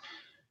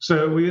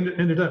 So we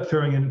ended up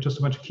throwing in just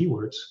a bunch of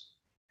keywords.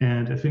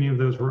 And if any of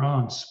those were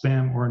on,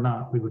 spam or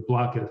not, we would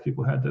block it if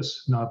people had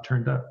this knob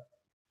turned up.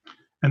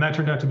 And that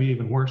turned out to be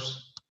even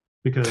worse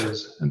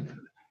because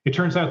it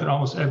turns out that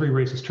almost every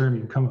racist term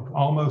you can come up with,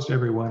 almost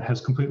everyone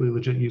has completely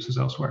legit uses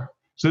elsewhere.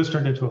 So this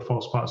turned into a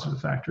false positive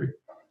factory.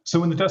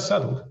 So when the dust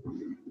settled,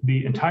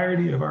 the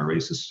entirety of our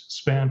racist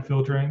spam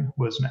filtering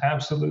was an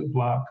absolute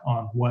block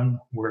on one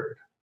word.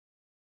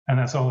 And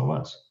that's all it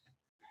was.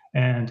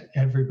 And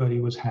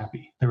everybody was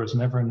happy. There was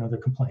never another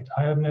complaint.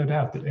 I have no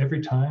doubt that every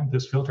time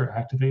this filter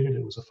activated,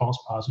 it was a false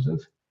positive.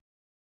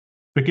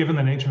 But given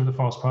the nature of the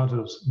false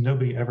positives,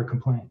 nobody ever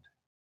complained.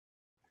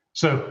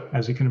 So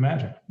as you can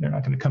imagine, they're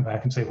not going to come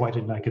back and say, "Why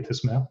didn't I get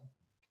this mail?"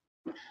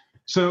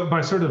 So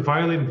by sort of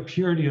violating the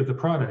purity of the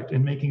product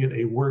and making it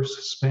a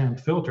worse spam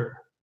filter,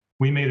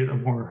 we made it a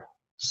more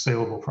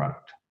saleable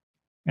product.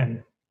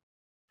 And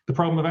the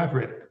problem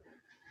evaporated.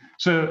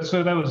 So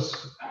that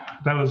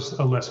was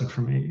a lesson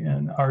for me.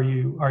 And are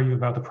you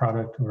about the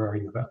product or are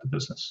you about the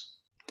business?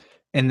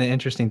 And the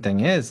interesting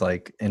thing is,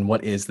 like, and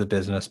what is the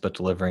business but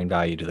delivering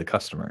value to the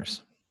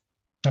customers?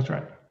 That's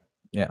right.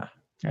 Yeah.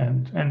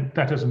 And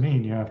that doesn't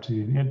mean you have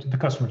to, the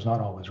customer's not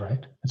always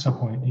right. At some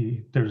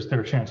point, there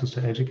are chances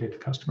to educate the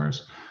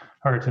customers.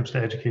 Our attempts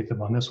to educate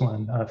them on this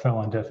one fell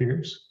on deaf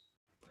ears.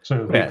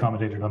 So we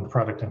accommodated on the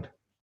product end.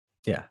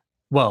 Yeah.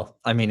 Well,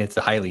 I mean, it's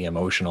a highly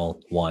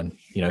emotional one.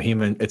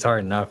 It's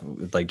hard enough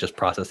like just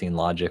processing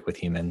logic with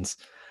humans.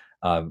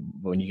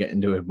 When you get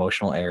into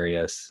emotional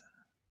areas.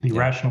 The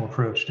rational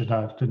approach did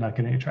not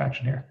get any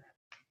traction here.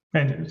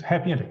 And it's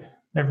happy ending.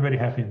 Everybody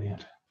happy in the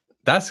end.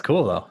 That's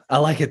cool though. I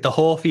like it. The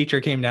whole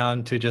feature came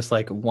down to just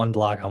like one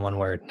block on one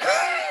word.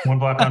 One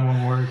block on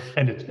one word,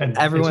 and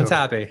everyone's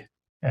happy.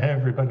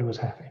 Everybody was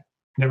happy.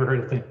 Never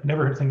heard a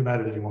thing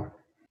about it anymore.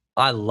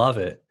 I love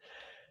it.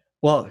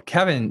 Well,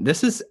 Kevin,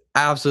 this is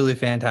absolutely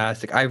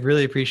fantastic. I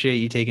really appreciate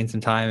you taking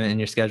some time in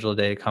your schedule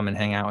today to come and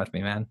hang out with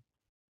me, man.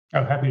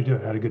 Oh, happy to do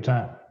it. I had a good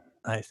time.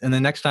 Nice. And the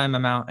next time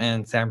I'm out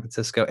in San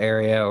Francisco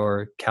area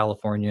or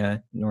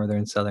California,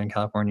 Northern, Southern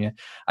California,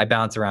 I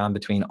bounce around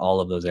between all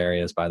of those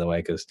areas, by the way,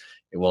 because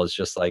it's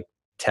just like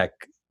tech,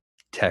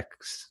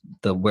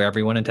 where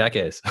everyone in tech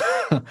is.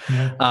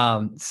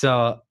 Yeah.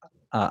 So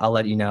I'll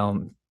let you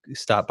know,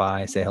 stop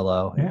by, say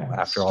hello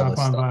after all this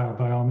stuff. Stop on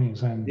by all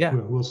means. And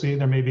we'll see.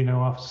 There may be no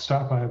office to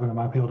stop by, but I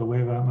might be able to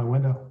wave out my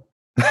window.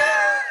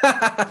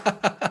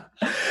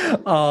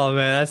 Oh,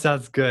 man, that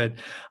sounds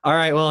good. All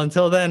right. Well,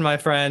 until then, my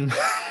friend.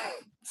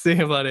 See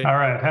you, buddy. All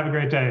right. Have a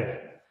great day.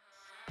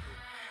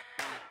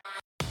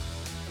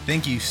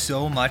 Thank you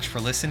so much for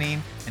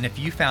listening. And if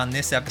you found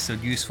this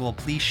episode useful,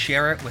 please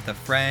share it with a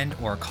friend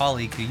or a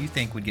colleague who you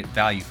think would get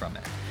value from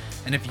it.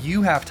 And if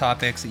you have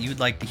topics that you would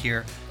like to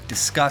hear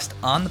discussed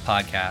on the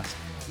podcast,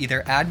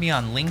 either add me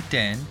on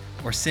LinkedIn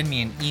or send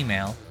me an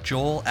email,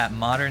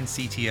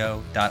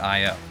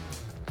 joel@moderncto.io.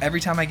 Every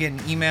time I get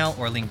an email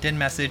or LinkedIn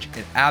message,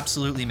 it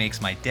absolutely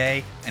makes my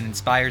day and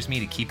inspires me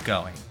to keep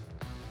going.